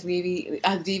Vivi as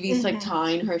Vivi's like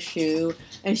tying her shoe,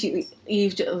 and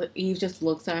Eve just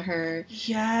looks at her.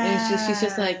 Yeah. And she's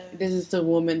just like, this is the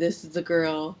woman, this is the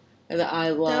girl that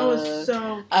I love. That was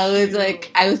so cute.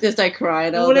 I was gonna start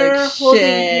crying. I was when they were like, holding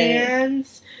shit.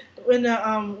 hands in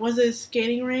the was it a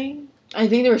skating ring? I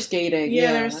think they were skating.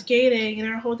 Yeah, they were skating and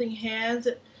they were holding hands.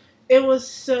 It was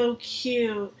so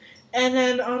cute. And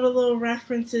then all the little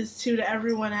references to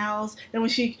everyone else. And when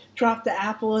she dropped the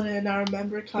apple and then our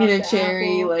member caught the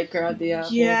Cherry, apple. like, grabbed the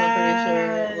apple.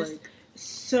 Yes. I'm pretty sure.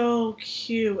 So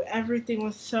cute. Everything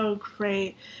was so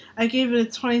great. I gave it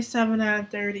a 27 out of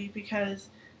 30 because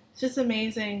it's just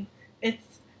amazing.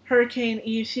 It's Hurricane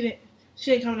Eve. She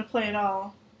didn't come to play at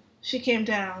all. She came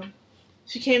down.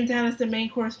 She came down as the main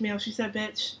course meal. She said,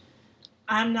 bitch,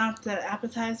 I'm not the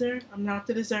appetizer. I'm not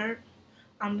the dessert.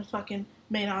 I'm the fucking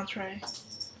main entree.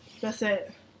 That's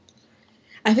it.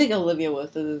 I think Olivia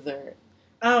was the dessert.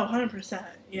 Oh, 100%.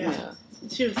 Yeah.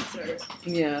 She was dessert.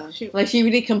 Yeah. She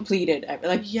really completed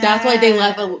everything. Yes. That's why they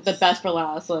left the best for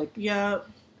last. Yep.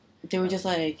 They were just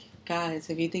like, guys,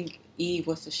 if you think Eve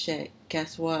was the shit,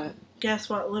 guess what? Guess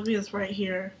what? Olivia's right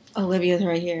here. Olivia's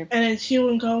right here. And then she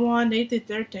and Go On, they did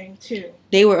their thing, too.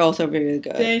 They were also very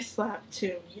good. They slapped,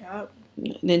 too. Yep.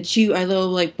 And then our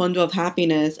little, bundle of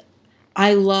happiness.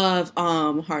 I love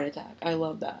Heart Attack. I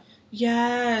love that.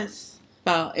 Yes.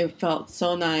 It felt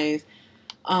so nice.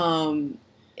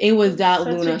 It was that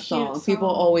Luna song. People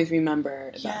always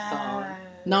remember that song.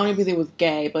 Not only because it was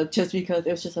gay, but just because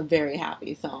it was just a very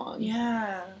happy song.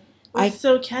 Yeah. It's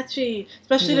so catchy,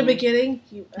 especially the beginning.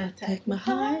 You attack my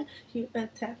heart. You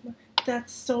attack my.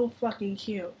 That's so fucking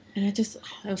cute. And it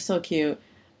was so cute.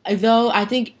 Though I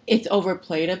think it's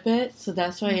overplayed a bit, so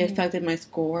that's why it affected my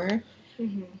score.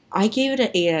 Mm-hmm. I gave it an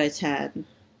 8 out of 10.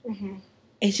 Mm-hmm.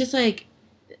 It's just like,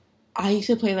 I used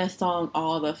to play that song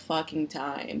all the fucking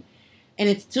time. And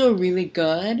it's still really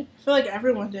good. I feel like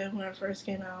everyone did when it first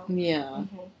came out. Yeah.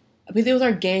 Mm-hmm. But it was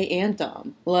our gay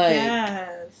anthem. Like,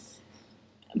 yes.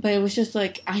 But it was just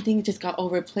like, I think it just got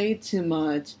overplayed too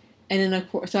much. And then, of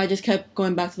course, so I just kept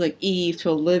going back to, like, Eve, to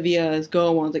Olivia's, Go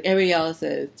Ones, like, everybody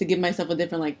else's, to give myself a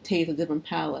different, like, taste, a different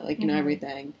palette, like, you know,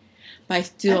 everything. But I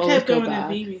still always go back. I kept going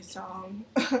to Vivi's song.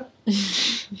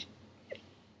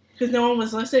 Because no one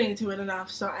was listening to it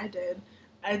enough, so I did.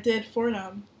 I did for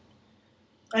them.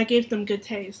 I gave them good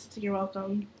taste. You're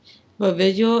welcome. But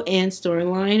visual and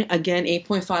storyline, again,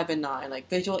 8.5 and 9. Like,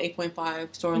 visual, 8.5,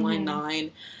 storyline,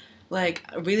 9. Like,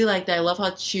 I really like that. I love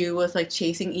how Chu was, like,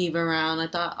 chasing Eve around.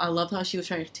 I loved how she was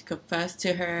trying to confess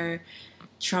to her,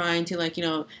 trying to, like, you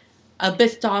know, a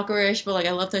bit stalkerish, but, like,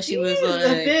 I loved how she was, like...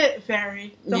 A bit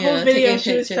very. The whole video,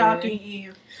 she was stalking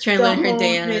Eve. Trying to learn her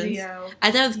dance. Video. I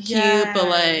thought it was cute, but,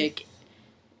 like,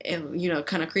 you know,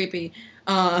 kind of creepy.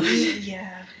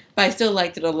 Yeah. But I still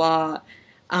liked it a lot.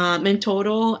 In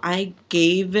total, I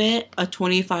gave it a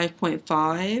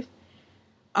 25.5.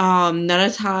 Not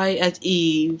as high as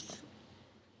Eve.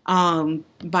 But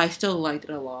I still liked it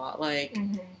a lot. Like,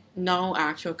 no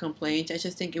actual complaints. I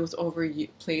just think it was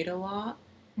overplayed a lot.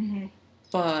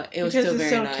 But it was still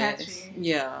very nice. Catchy.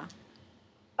 Yeah.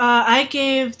 I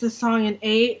gave the song an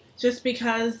 8 just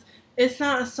because it's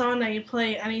not a song that you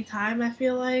play anytime, I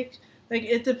feel like.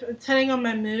 Like, depending on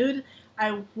my mood,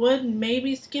 I would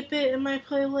maybe skip it in my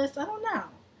playlist. I don't know.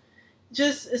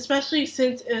 Just, especially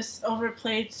since it was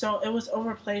overplayed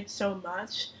so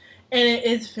much. And it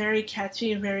is very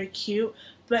catchy and very cute.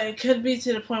 But it could be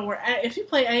to the point where if you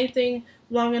play anything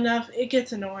long enough, it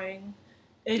gets annoying.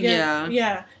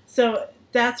 Yeah. So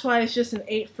that's why it's just an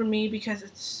 8 for me, because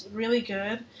it's really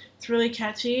good. It's really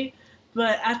catchy.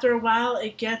 But after a while,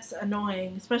 it gets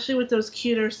annoying. Especially with those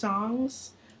cuter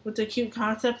songs. With the cute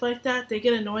concept like that, they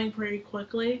get annoying pretty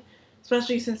quickly.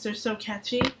 Especially since they're so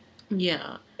catchy.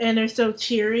 Yeah. And they're so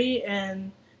cheery.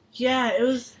 And yeah, it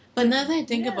was... But now that I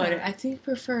think about it, I think I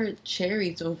prefer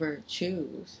Cherries over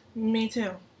Chews. Me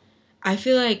too. I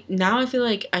feel like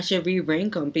I should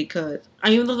re-rank them, because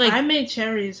I made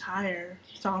Cherries higher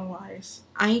song-wise.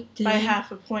 I did. By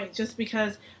half a point, just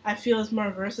because I feel it's more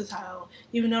versatile.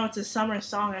 Even though it's a summer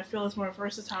song, I feel it's more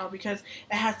versatile because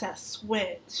it has that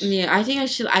switch. Yeah, I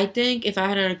think if I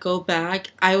had to go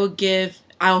back,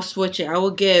 I'll switch it. I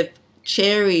will give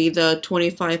Cherry the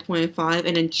 25.5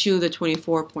 and then Chew the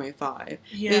 24.5.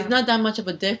 Yeah. It's not that much of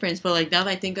a difference, but, like, now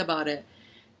that I think about it,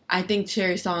 I think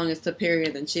Cherry's song is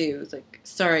superior than Chew's. Like,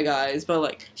 sorry guys, but,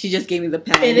 like, she just gave me the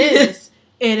pen. It is.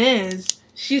 It is.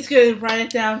 She's going to write it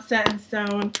down set in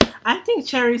stone. I think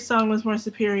Cherry's song was more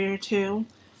superior too.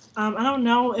 I don't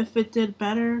know if it did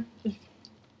better.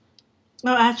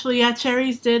 Actually, yeah,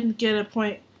 Cherry's did get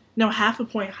half a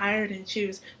point higher than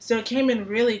Chew's. So it came in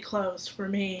really close for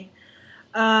me.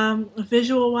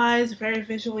 Visual-wise, very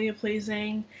visually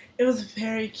pleasing. It was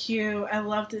very cute. I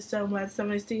loved it so much.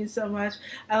 Somebody's seen so much.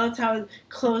 I loved how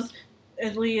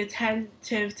closely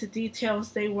attentive to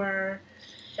details they were.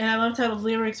 And I loved how the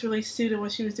lyrics really suited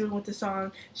what she was doing with the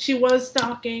song. She was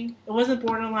stalking. It wasn't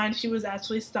borderline. She was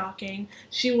actually stalking.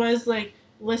 She was, like,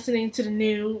 listening to the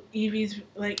new Eve's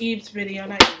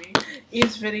video,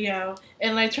 Eve's video,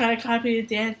 and, like, trying to copy the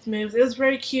dance moves. It was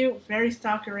very cute, very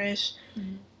stalkerish.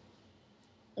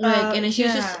 Like, and then she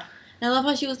was just, I love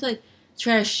how she was, like,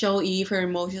 trying to show Eve her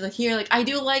emotions. Like, here, like, I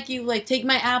do like you, like, take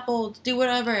my apple, do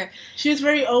whatever. She was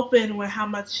very open with how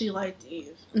much she liked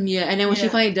Eve. Yeah, and then when she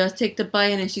finally does take the bite,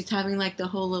 and then she's having, like, the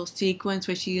whole little sequence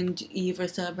where she and Eve are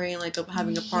celebrating, like,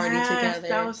 having a party together.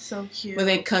 That was so cute. Where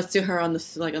they cut to her on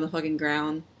the fucking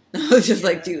ground. I was just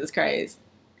like, Jesus Christ.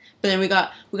 But then we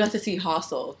got to see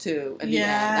Hustle too in the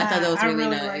end. I thought that was really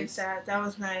nice. I really liked that. That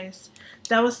was nice.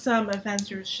 That was some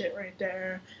Avengers shit right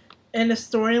there. And the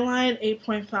storyline,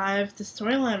 8.5. The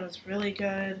storyline was really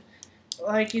good.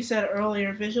 Like you said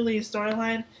earlier, visually, the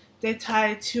storyline, they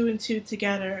tied 2 and 2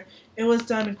 together. It was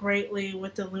done greatly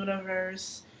with the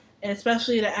Luniverse, and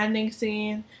especially the ending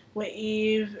scene with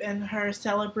Eve and her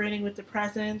celebrating with the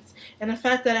presents, and the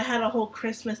fact that it had a whole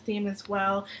Christmas theme as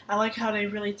well. I like how they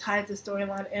really tied the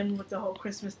storyline in with the whole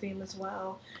Christmas theme as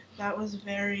well. That was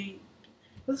very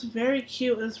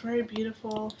cute. It was very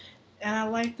beautiful, and I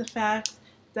like the fact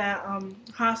that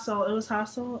Hustle. It was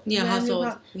Hustle. Yeah,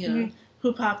 Hustle.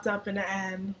 Who popped up in the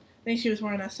end. I think she was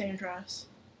wearing that same dress.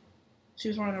 She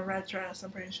was wearing a red dress,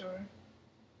 I'm pretty sure.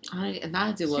 I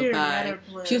had to She look had red back. or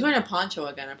blue. She was wearing a poncho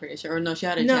again, I'm pretty sure. Or no, she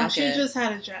had a No, jacket. she just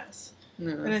had a dress.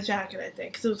 No. And a jacket, I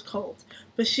think, because it was cold.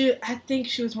 But I think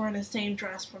she was wearing the same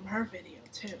dress from her video,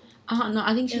 too. No,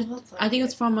 I think Like I think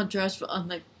it's from a dress,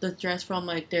 like the dress from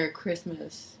like their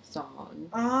Christmas song.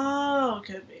 Oh, it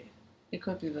could be. It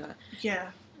could be that. Yeah.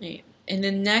 Right. And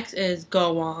then next is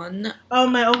Go On. Oh,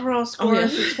 my overall score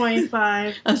is a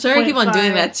 25. I'm sorry I keep on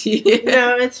doing that to you.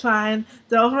 No, it's fine.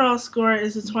 The overall score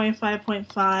is a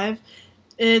 25.5.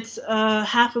 It's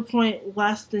half a point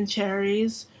less than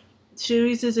Cherries.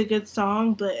 Cherries is a good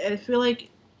song, but I feel like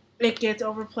it gets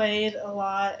overplayed a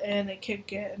lot and it could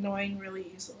get annoying really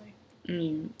easily.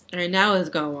 Alright, now let's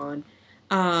Go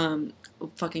On.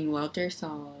 Fucking love their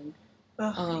song.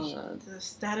 The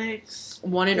aesthetics.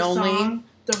 One and Only. Song,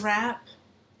 the rap.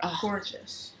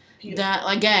 Gorgeous. Beautiful. That,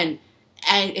 again,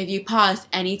 and if you pause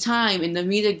any time in the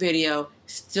music video,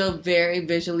 still very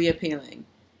visually appealing.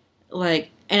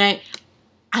 Like, and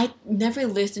I never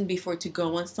listened before to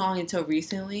Go On song until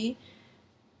recently.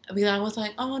 Because I was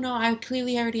like, oh no, I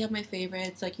clearly already have my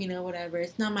favorites. Like, whatever.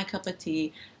 It's not my cup of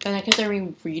tea. And I kept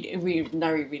on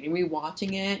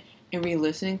rewatching it and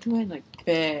re-listening to it. Like,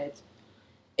 bitch.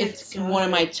 It's one of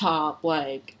my top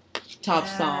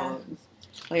songs.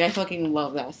 Like, I fucking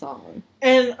love that song.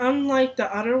 And unlike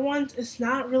the other ones, it's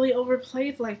not really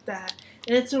overplayed like that.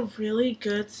 And it's a really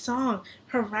good song.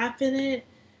 Her rap in it,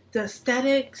 the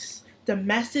aesthetics, the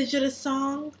message of the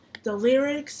song, the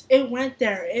lyrics, it went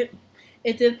there.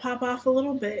 It did pop off a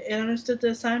little bit. It understood the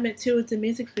assignment, too, with the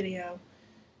music video.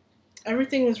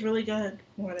 Everything was really good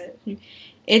on it.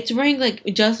 It's ranked,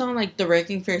 just on, the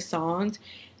ranking for songs,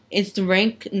 it's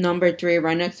ranked number 3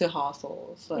 right next to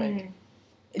Hostels.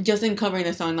 Just in covering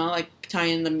the song, not,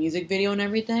 tying in the music video and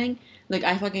everything.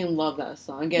 I fucking love that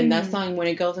song. Again, that song, when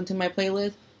it goes into my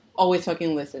playlist, always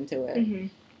fucking listen to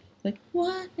it.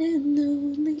 What and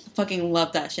only... I fucking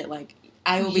love that shit.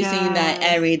 I will be singing that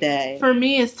every day. For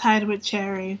me, it's tied with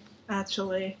Cherry,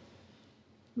 actually.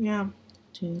 Yeah.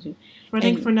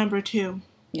 Running for number 2.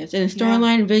 Yes, and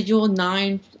storyline, visual,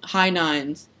 9, high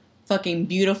 9s. Fucking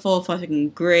beautiful, fucking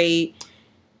great.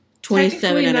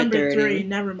 27 out of 30. Number 3,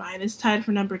 never mind. It's tied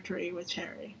for number 3 with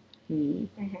Cherry.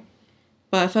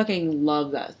 But I fucking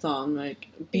love that song.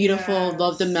 Beautiful,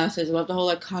 love the message, love the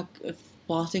whole,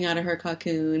 flossing out of her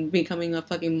cocoon, becoming a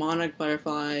fucking monarch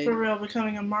butterfly. For real,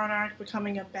 becoming a monarch,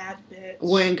 becoming a bad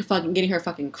bitch. Getting her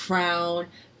fucking crown.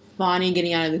 Bonnie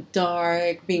getting out of the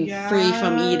dark, being free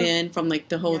from Eden, from,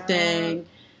 the whole thing.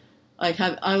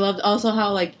 I loved also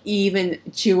how, even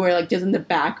Chewer, just in the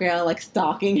background,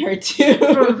 stalking her, too.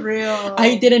 For real.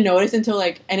 I didn't notice until,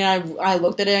 and then I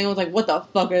looked at it and I was like, what the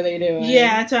fuck are they doing?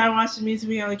 Yeah, until I watched the music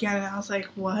video again and I was like,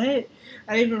 what?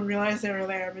 I didn't even realize they were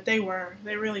there, but they were.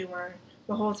 They really were.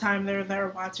 The whole time they were there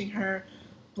watching her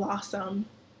blossom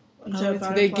into a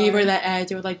butterfly. They gave her that edge.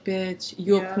 They were like, bitch,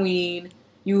 you a queen.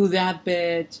 You that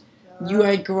bitch. You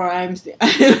are Grimes.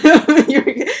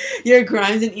 you're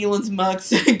Grimes and Elon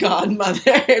Musk's godmother.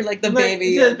 The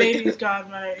baby. The baby's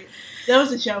godmother. That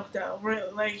was a joke, though.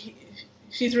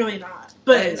 She's really not.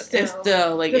 But it's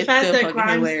still the fact that fucking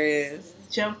Grimes hilarious.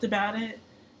 Joked about it,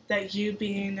 that you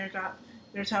being their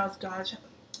child's godchild,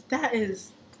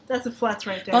 that's a flex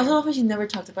right there. I also love how she never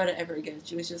talked about it ever again.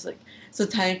 She was just so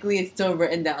technically it's still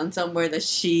written down somewhere that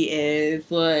she is,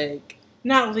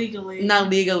 Not legally. Not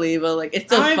legally, but, it's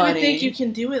still funny. I don't even think you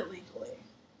can do it legally.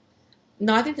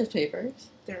 No, I think there's papers.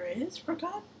 There is? For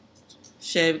God?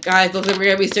 Shit, guys, looks like we're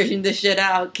gonna be searching this shit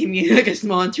out. Give me, a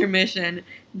small intermission.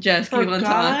 Just keep on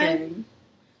talking.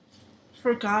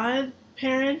 For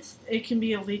godparents, it can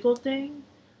be a legal thing?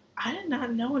 I did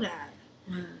not know that.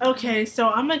 Okay, so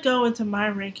I'm gonna go into my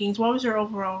rankings. What was your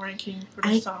overall ranking for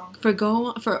the song? For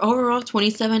overall,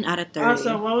 27 out of 30.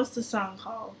 Also, what was the song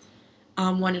called?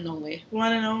 One and Only.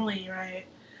 One and Only, right?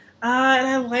 And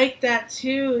I like that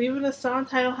too. Even the song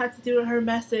title had to do with her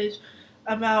message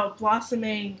about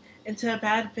blossoming into a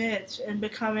bad bitch and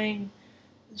becoming,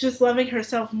 just loving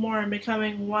herself more and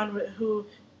becoming one with who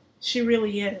she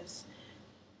really is.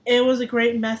 It was a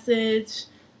great message.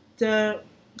 The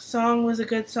song was a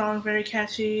good song, very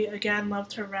catchy. Again,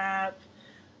 loved her rap.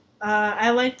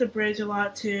 I liked the bridge a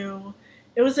lot too.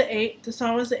 It was an 8. The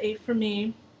song was an 8 for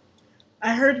me.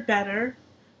 I heard better,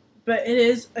 but it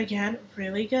is, again,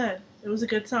 really good. It was a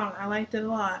good song. I liked it a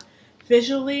lot.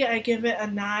 Visually, I give it a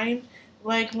 9.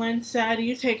 Like Lynn said,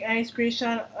 you take any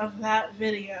screenshot of that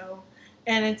video,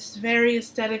 and it's very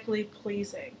aesthetically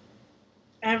pleasing.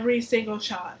 Every single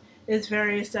shot is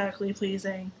very aesthetically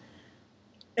pleasing.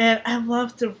 And I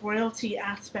love the royalty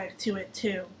aspect to it,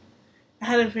 too. It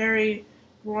had a very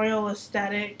royal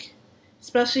aesthetic.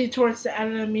 especially towards the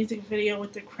end of the music video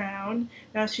with the crown.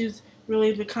 Now she's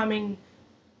really becoming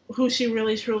who she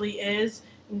really truly is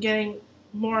and getting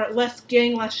less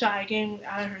shy, getting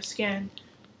out of her skin.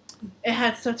 It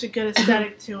had such a good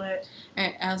aesthetic to it.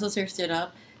 I also searched it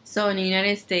up. So in the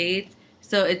United States,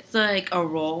 so it's like a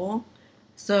role.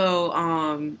 So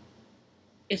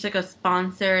it's like a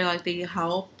sponsor, like they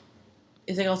help.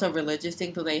 It's like also a religious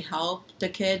thing, so they help the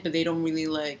kid, but they don't really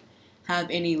like have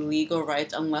any legal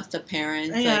rights unless the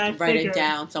parents write it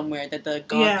down somewhere that the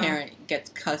godparent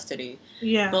gets custody.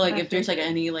 Yeah. But like if there's like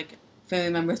any like family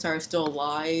members that are still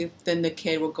alive, then the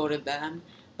kid will go to them.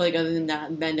 But like other than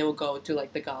that, then they will go to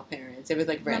like the godparents if it's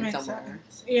like written somewhere.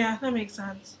 Sense. Yeah, that makes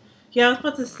sense. Yeah, I was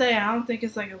about to say I don't think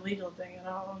it's like a legal thing at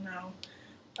all. No.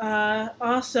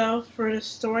 Also for the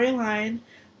storyline,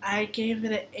 I gave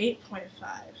it an 8.5.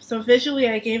 So visually,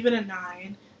 I gave it a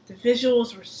 9. The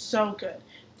visuals were so good.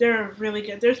 They're really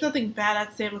good. There's nothing bad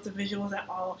I'd say about the visuals at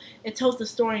all. It told the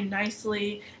story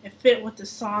nicely. It fit with the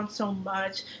song so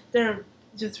much. They're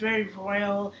just very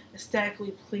royal,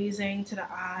 aesthetically pleasing to the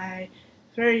eye.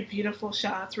 Very beautiful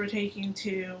shots we're taking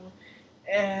too.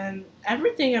 And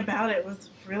everything about it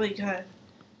was really good.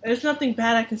 There's nothing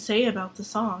bad I can say about the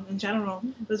song in general.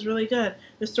 It was really good.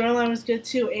 The storyline was good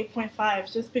too,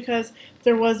 8.5, just because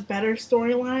there was better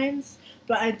storylines.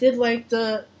 But I did like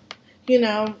the,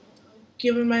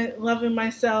 loving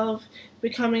myself,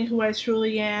 becoming who I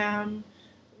truly am,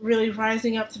 really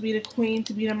rising up to be the queen,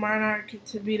 to be the monarch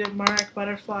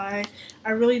butterfly.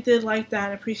 I really did like that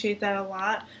and appreciate that a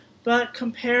lot. But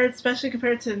especially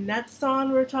compared to the next song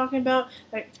we were talking about,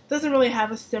 like doesn't really have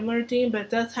a similar theme, but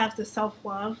it does have the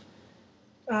self-love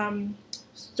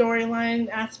storyline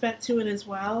aspect to it as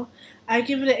well. I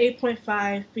give it an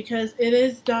 8.5 because it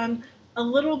is done a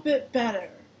little bit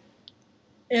better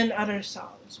in other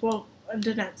songs. Well,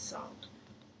 the next song.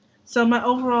 So my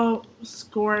overall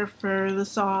score for the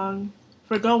song,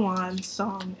 for Go On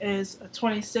song, is a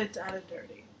 26 out of 30.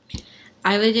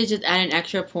 I legit just add an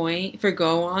extra point for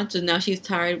Go On, so now she's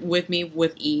tired with me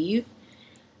with Eve.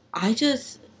 When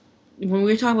we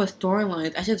were talking about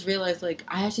storylines, I just realized, like,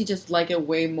 I actually just like it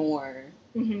way more.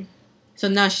 Mm-hmm. So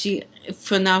now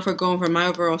for going for my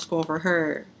overall score for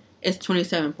her, it's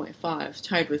 27.5,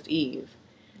 tied with Eve.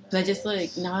 But I just,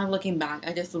 like, now I'm looking back,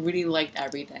 I just really liked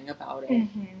everything about it.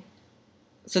 Mm-hmm.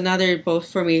 So now they're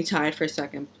both, for me, tied for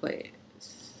second place.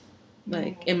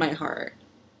 Like, in my heart.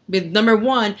 But number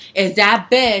 1 is that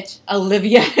bitch,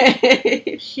 Olivia.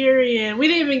 Period. We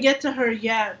didn't even get to her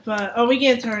yet, but we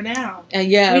get into her now.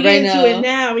 Yeah, we right get into it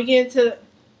now. We get into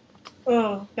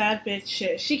bad bitch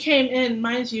shit. She came in,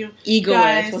 mind you. Egoist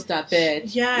guys, was that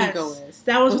bitch. Yes, Egoist.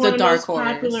 that was one of the most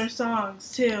popular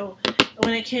songs too.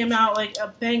 When it came out, like a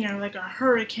banger, like a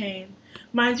hurricane.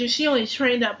 Mind you, she only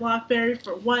trained at Blockberry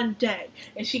for 1 day,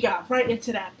 and she got right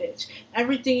into that bitch.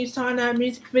 Everything you saw in that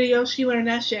music video, she learned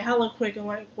that shit hella quick in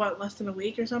like, less than a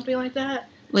week or something like that?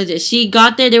 Legit. She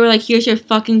got there, they were like, here's your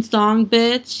fucking song,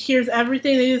 bitch. Here's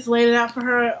everything. They just laid it out for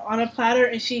her on a platter,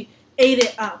 and she ate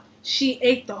it up. She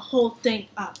ate the whole thing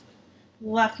up.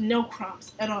 Left no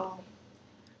crumbs at all.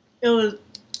 It was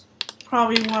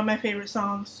probably one of my favorite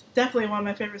songs. Definitely one of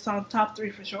my favorite songs. Top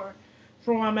 3 for sure.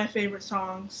 For one of my favorite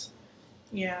songs.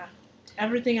 Yeah,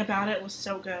 everything about it was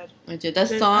so good. Legit. That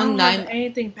song,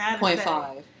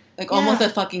 9.5. Like, almost a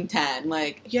fucking 10.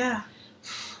 Like, yeah.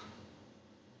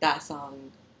 That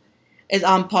song is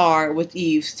on par with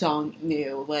Eve's song,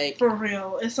 New. Like, for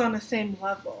real. It's on the same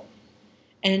level.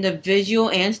 And the visual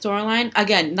and storyline,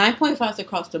 again, 9.5s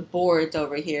across the boards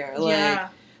over here. Like,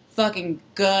 fucking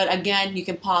good. Again, you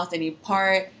can pause any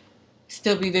part,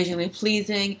 still be visually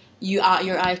pleasing. Your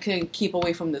eyes couldn't keep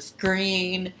away from the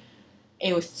screen.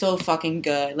 It was so fucking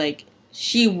good. Like,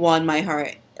 she won my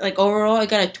heart. Like, overall, I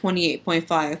got a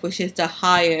 28.5, which is the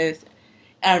highest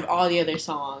out of all the other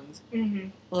songs. Mm-hmm.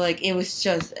 Like, it was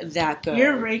just that good.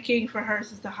 Your ranking for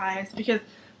hers is the highest, because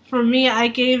for me, I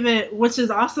gave it, which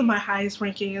is also my highest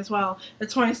ranking as well, a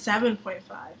 27.5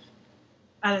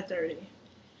 out of 30.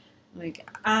 Like,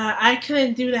 I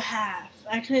couldn't do the half.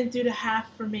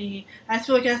 For me. I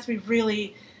feel like it has to be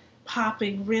really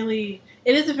popping, really.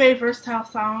 It is a very versatile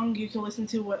song you can listen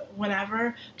to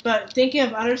whenever, but thinking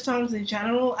of other songs in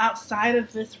general outside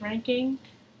of this ranking,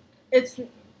 it's,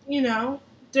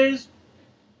 it's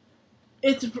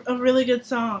a really good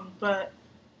song, but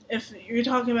if you're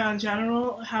talking about in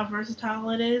general how versatile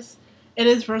it is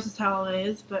versatile,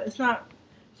 but it's not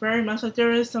very much. Like,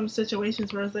 there is some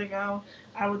situations where it's like, I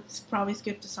would probably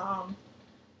skip the song.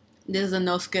 This is a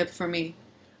no skip for me.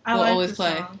 I like the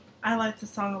song. I like the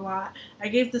song a lot. I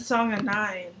gave the song a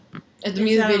 9. If the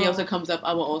music video also comes up,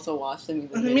 I will also watch the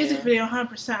music video. The music video,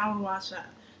 100%, I would watch that.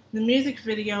 the music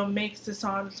video makes the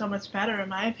song so much better, in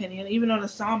my opinion, even though the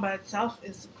song by itself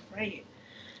is great.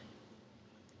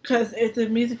 Because the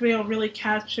music video really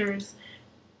captures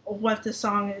what the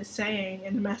song is saying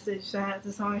and the message that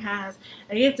the song has.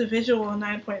 I gave the visual a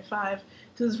 9.5 because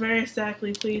it's very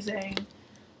aesthetically pleasing.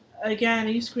 Again,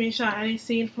 you screenshot any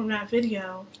scene from that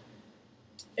video,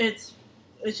 it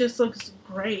just looks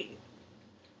great.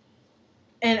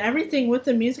 And everything with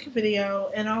the music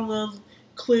video and all those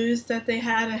clues that they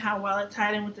had and how well it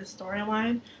tied in with the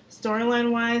storyline.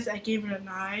 Storyline wise, I gave it a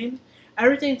 9.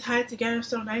 Everything tied together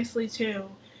so nicely too.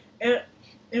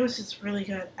 It was just really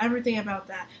good. Everything about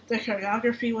that. The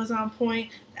choreography was on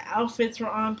point. The outfits were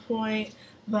on point.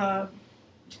 The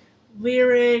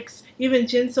lyrics, even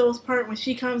Jinso's part when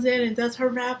she comes in and does her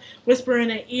rap, whisper in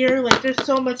her ear. Like, there's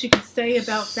so much you can say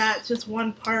about that. Just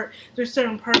one part. There's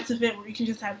certain parts of it where you can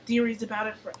just have theories about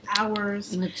it for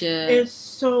hours. Legit. It's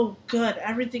so good.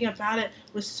 Everything about it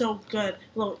was so good.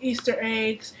 Little Easter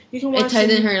eggs. You can watch. It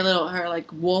ties in her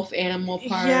like wolf animal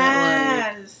part.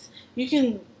 Yes. You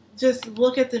can just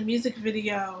look at the music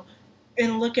video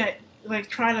and look at, like,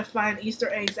 try to find Easter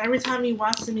eggs. Every time you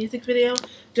watch the music video,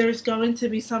 there's going to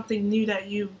be something new that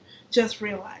you just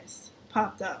realized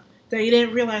popped up that you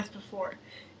didn't realize before.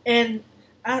 And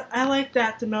I like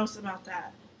that the most about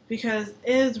that because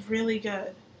it is really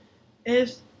good.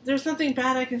 There's nothing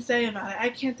bad I can say about it. I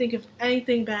can't think of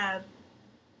anything bad.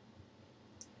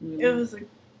 It was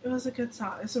a good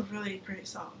song. It's a really great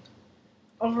song.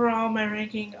 Overall, my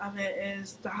ranking of it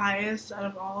is the highest out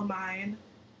of all of mine.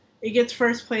 It gets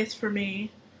first place for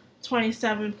me,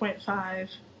 27.5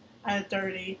 out of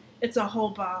 30. It's a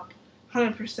whole bop,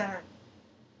 100%.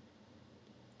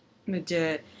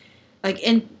 Legit. Like,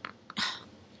 and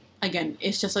again,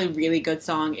 it's just a really good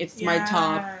song. It's my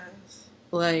top.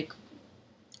 Like,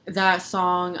 that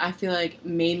song, I feel like,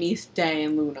 made me stay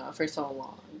in Luna for so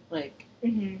long. Like,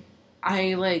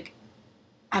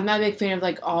 I'm not a big fan of,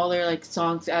 like, all their, like,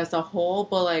 songs as a whole,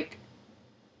 but, like,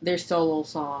 their solo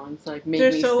songs, like, make me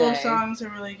stay. Their solo songs are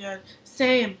really good.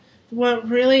 Same. What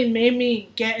really made me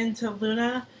get into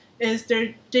Luna is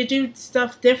they do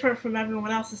stuff different from everyone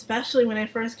else, especially when they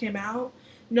first came out.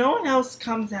 No one else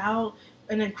comes out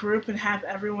in a group and have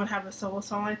everyone have a solo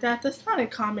song like that. That's not a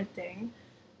common thing.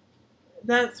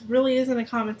 That really isn't a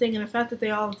common thing, and the fact that they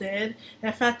all did,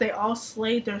 and the fact they all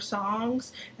slayed their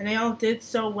songs, and they all did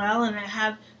so well, and it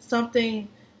had something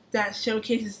that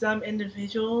showcases them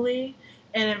individually,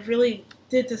 and it really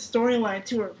did the storyline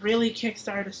too. It really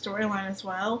kickstarted the storyline as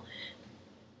well.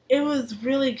 It was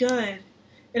really good,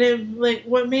 and it, like,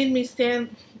 what made me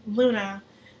stand Luna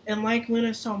and like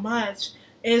Luna so much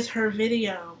is her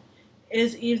video,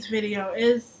 is Eve's video,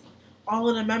 is all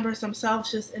of the members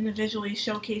themselves just individually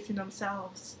showcasing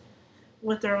themselves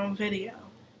with their own video.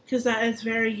 Because that is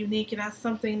very unique, and that's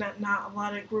something that not a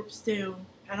lot of groups do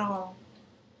at all.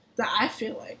 That I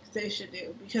feel like they should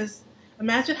do. Because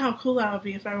imagine how cool that would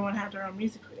be if everyone had their own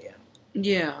music video.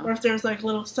 Yeah. Or if there's, like,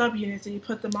 little subunits and you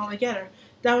put them all together.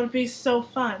 That would be so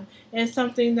fun. And it's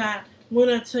something that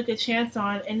Luna took a chance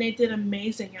on, and they did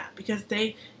amazing at. Because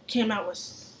they came out with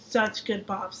such good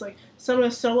bops. Like, some of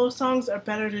the solo songs are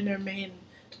better than their main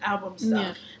album stuff.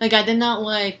 Yeah. Like, I did not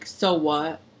like So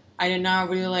What. I did not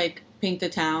really like Paint the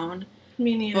Town.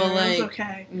 Me neither. But, like, it was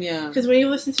okay. Yeah. Because when you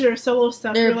listen to their solo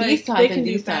stuff, their you're like, B-sides they can and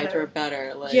do D-sides better. were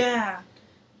better. Like, Yeah.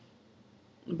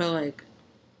 But, like,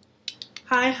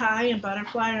 Hi and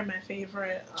Butterfly are my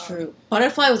favorite. True.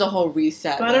 Butterfly was a whole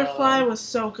reset. Butterfly was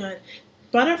so good.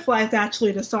 Butterfly is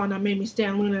actually the song that made me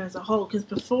stand Luna as a whole. Because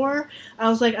before, I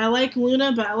was like, I like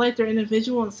Luna, but I like their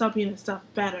individual and subunit stuff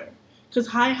better. Because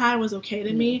Hi was okay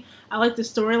to me. I like the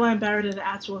storyline better than the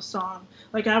actual song.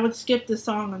 Like, I would skip the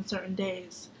song on certain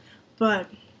days. But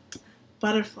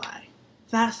Butterfly,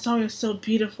 that song is so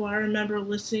beautiful. I remember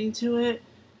listening to it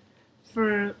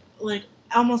for, like,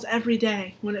 almost every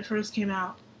day when it first came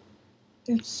out.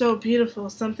 It's so beautiful.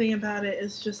 Something about it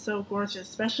is just so gorgeous.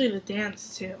 Especially the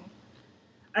dance, too.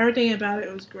 Everything about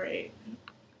it was great.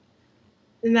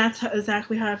 And that's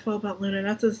exactly how I feel about Luna.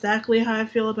 That's exactly how I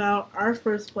feel about our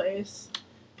first place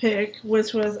pick,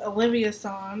 which was Olivia's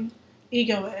song,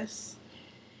 Egoist.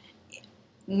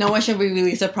 No one should be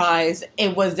really surprised.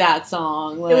 It was that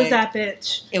song. Like, it was that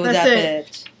bitch. It was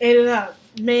bitch. Ate it up.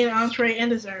 Main, entree, and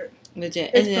dessert.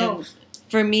 Legit. It's and then, both.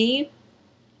 For me,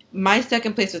 my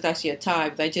second place was actually a tie,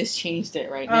 but I just changed it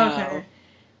right now. Okay.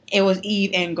 It was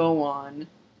Eve and Go On.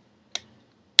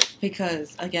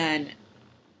 Because, again,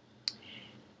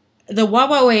 the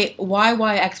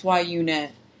YYXY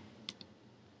unit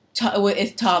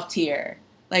is top tier.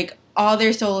 Like, all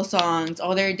their solo songs,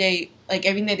 all their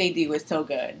everything that they do is so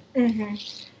good. Mm-hmm.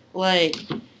 Like,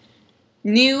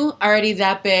 New, already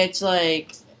that bitch,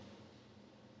 like,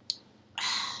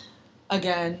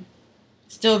 again,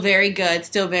 still very good,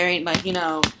 still very, like, you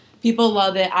know, people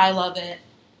love it, I love it.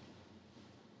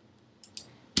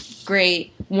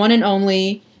 Great. One and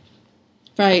only,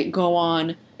 right, Go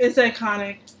On. It's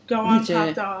iconic. Go On Legit.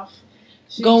 popped off.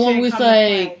 Go On was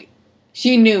like,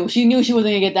 she knew she wasn't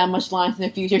gonna get that much lines in the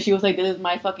future. She was like, this is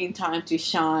my fucking time to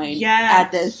shine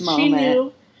at this moment. She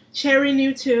knew. Cherry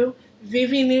knew too.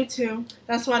 Vivi knew too.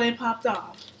 That's why they popped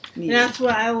off. Yeah. And that's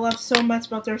what I love so much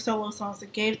about their solo songs.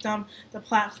 It gave them the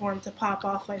platform to pop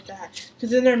off like that.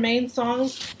 Because in their main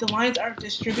songs, the lines aren't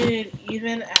distributed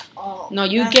even at all. No,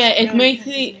 you that's get it. Makes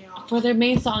me for their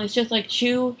main song. It's just like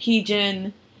Chu,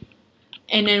 Heejin,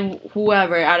 and then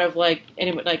whoever out of like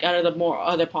out of the more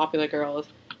other popular girls,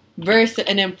 verse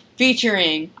and then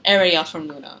featuring everybody else from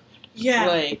Luna. Yeah,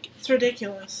 like it's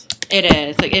ridiculous. It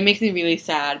is like it makes me really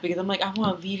sad because I'm like I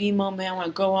want a Vivi moment, I want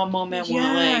a Go On moment, I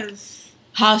want like.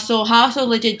 How so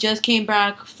legit just came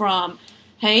back from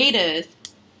hiatus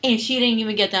and she didn't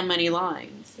even get that many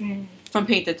lines from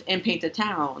Paint the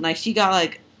Town. Like she got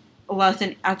like less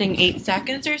than I think 8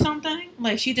 seconds or something.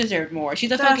 Like she deserved more. She's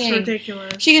That's fucking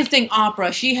ridiculous. She can sing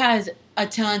opera. She has a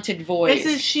talented voice.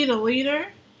 Isn't she the leader?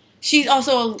 She's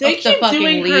also the fucking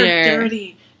doing leader. Her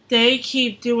dirty. They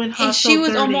keep doing her. And she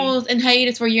was almost in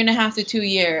hiatus for 1.5 to 2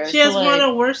 years. She has one of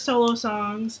the worst solo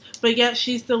songs, but yet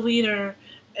she's the leader.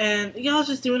 And y'all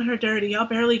just doing her dirty. Y'all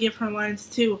barely give her lines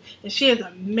too. And she has an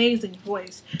amazing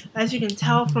voice. As you can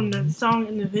tell from the song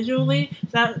individually,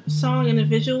 that song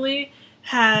individually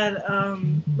had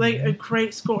like a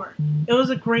great score. It was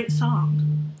a great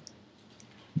song.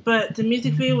 But the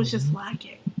music video was just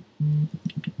lacking. And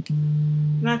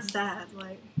that's sad.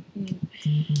 Like.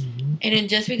 And then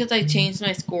just because I changed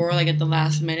my score like at the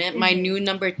last minute, my new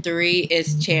number 3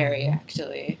 is Cherry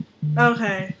actually.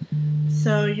 Okay.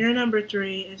 So your number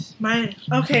 3 is mine.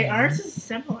 Okay, ours is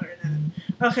similar then.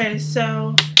 Okay,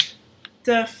 so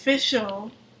the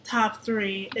official top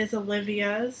 3 is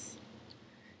Olivia's,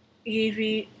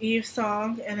 Eve's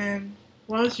song, and then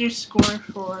what was your score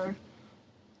for?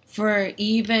 For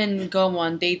Eve and Go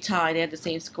On, they tied. They had the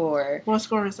same score. What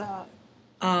score is that?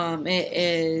 It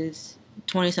is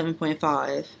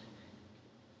 27.5.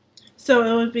 So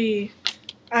it would be,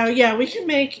 yeah, we can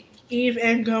make Eve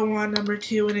and Go On number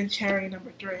 2 and then Cherry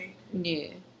number 3. Yeah.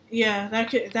 Yeah,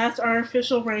 that's our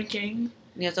official ranking.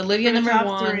 Yes, Olivia number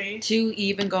 1, 2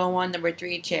 Eve and Go On, number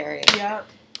 3 Cherry. Yep.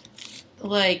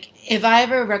 Like, if I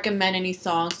ever recommend any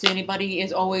songs to anybody,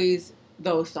 it's always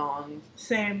those songs.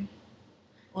 Same.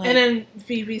 Like, and then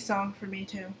Vivi's song for me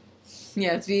too.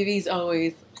 Yes, Vivi's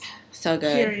always so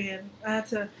good. Period.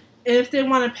 If they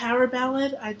want a power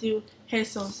ballad, I do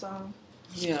Hazel's song.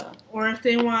 Yeah. Or if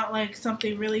they want like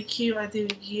something really cute, I do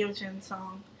Gyojin's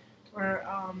song or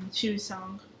Chu's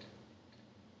song.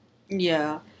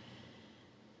 Yeah.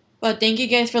 But thank you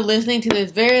guys for listening to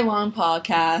this very long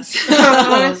podcast.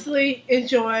 Honestly,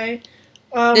 enjoy.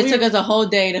 This took us a whole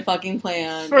day to fucking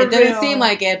plan. It doesn't seem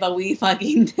like it, but we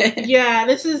fucking did. Yeah,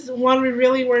 this is one we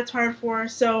really worked hard for.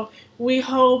 So we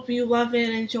hope you love it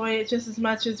and enjoy it just as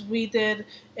much as we did,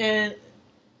 and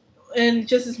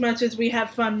just as much as we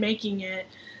had fun making it.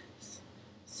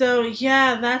 So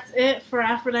yeah, that's it for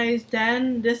Aphrodite's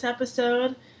Den this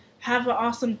episode. Have an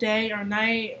awesome day or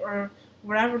night or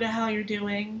whatever the hell you're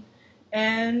doing.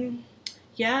 And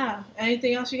yeah,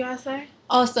 anything else you gotta say?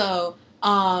 Also,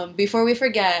 before we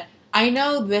forget, I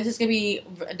know this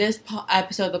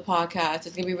episode of the podcast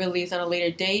is gonna be released on a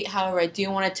later date. However, I do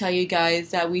want to tell you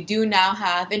guys that we do now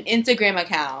have an Instagram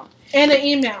account and an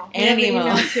email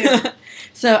too.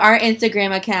 So our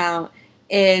Instagram account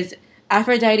is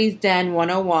Aphrodite's Den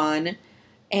 101,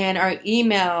 and our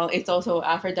email is also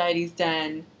Aphrodite's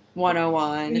Den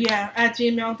 101. Yeah, at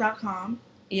gmail.com.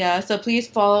 Yeah, so please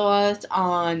follow us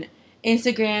on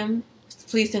Instagram.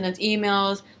 Please send us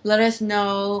emails. Let us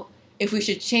know if we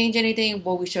should change anything,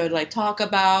 what we should like talk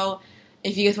about.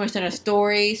 If you guys want to send us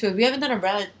stories. So we haven't done a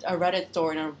Reddit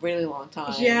story in a really long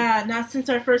time. Yeah, not since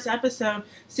our first episode.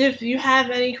 So if you have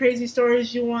any crazy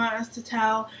stories you want us to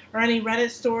tell, or any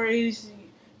Reddit stories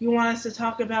you want us to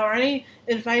talk about, or any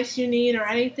advice you need or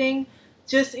anything,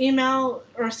 just email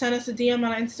or send us a DM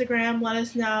on Instagram. Let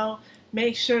us know.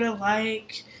 Make sure to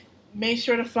like, make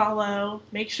sure to follow,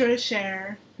 make sure to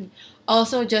share.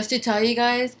 Also, just to tell you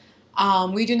guys,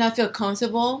 we do not feel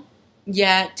comfortable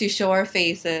yet to show our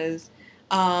faces.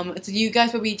 So you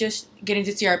guys will be just getting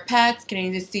to see our pets,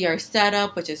 getting to see our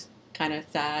setup, which is kind of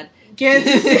sad. Get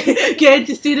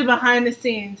to see the behind the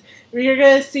scenes. You're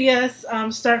gonna see us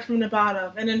start from the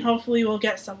bottom, and then hopefully we'll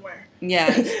get somewhere.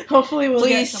 Yes. Hopefully we'll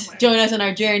get somewhere. Please join us on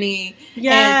our journey.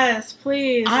 Yes,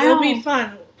 please. It'll be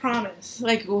fun. Promise.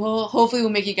 Like, hopefully we'll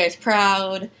make you guys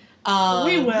proud.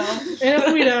 We will. And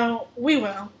if we don't, we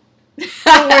will.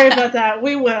 Don't worry about that.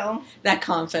 We will. That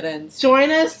confidence. Join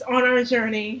us on our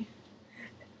journey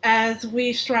as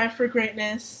we strive for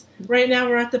greatness. Right now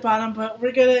we're at the bottom, but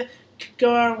we're going to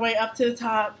go our way up to the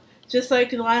top. Just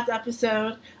like the last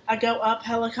episode, I go up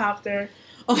helicopter.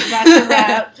 That's a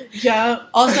wrap. Yup.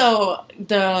 Also,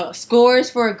 the scores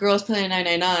for Girls Planet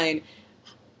 999.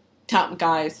 Top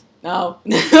guys. No.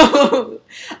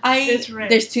 It's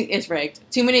rigged. It's rigged.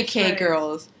 Too many K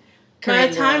girls. By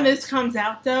the time this comes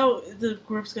out, though, the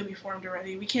group's going to be formed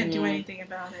already. We can't do anything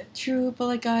about it. True, but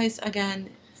like, guys,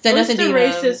 again, send us a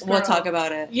DM. We'll talk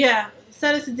about it. Yeah,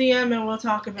 send us a DM and we'll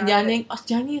talk about it.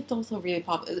 Yanni is also really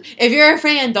popular. If you're a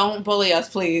fan, don't bully us,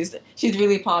 please. She's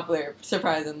really popular,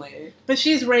 surprisingly. But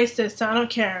she's racist, so I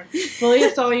don't care. Bully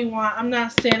us all you want. I'm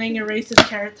not standing a racist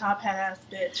carrot top head ass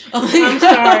bitch.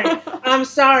 I'm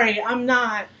sorry. I'm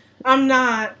not.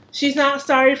 She's not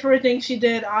sorry for a thing she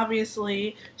did,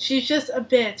 obviously. She's just a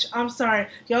bitch. I'm sorry.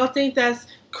 Y'all think that's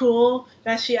cool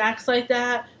that she acts like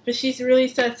that? But she's really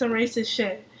said some racist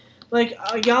shit. Like,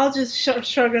 y'all just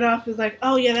shrug it off as like,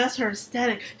 oh yeah, that's her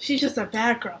aesthetic. She's just a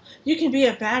bad girl. You can be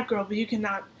a bad girl, but you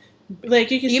cannot, like,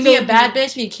 you can be a bad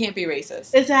bitch, but you can't be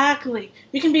racist. Exactly.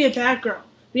 You can be a bad girl.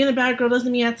 Being a bad girl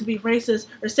doesn't mean you have to be racist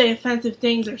or say offensive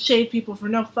things or shade people for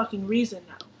no fucking reason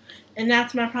now. And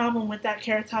that's my problem with that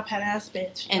carrot top head ass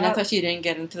bitch. And that's why she didn't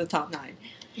get into the top 9.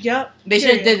 Yep. They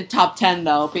should have did the top 10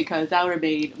 though, because that would have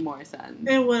made more sense.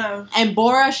 It would have. And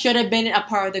Bora should have been a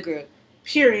part of the group.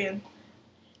 Period.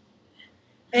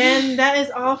 And that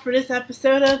is all for this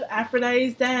episode of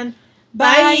Aphrodite's Den.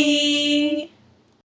 Bye.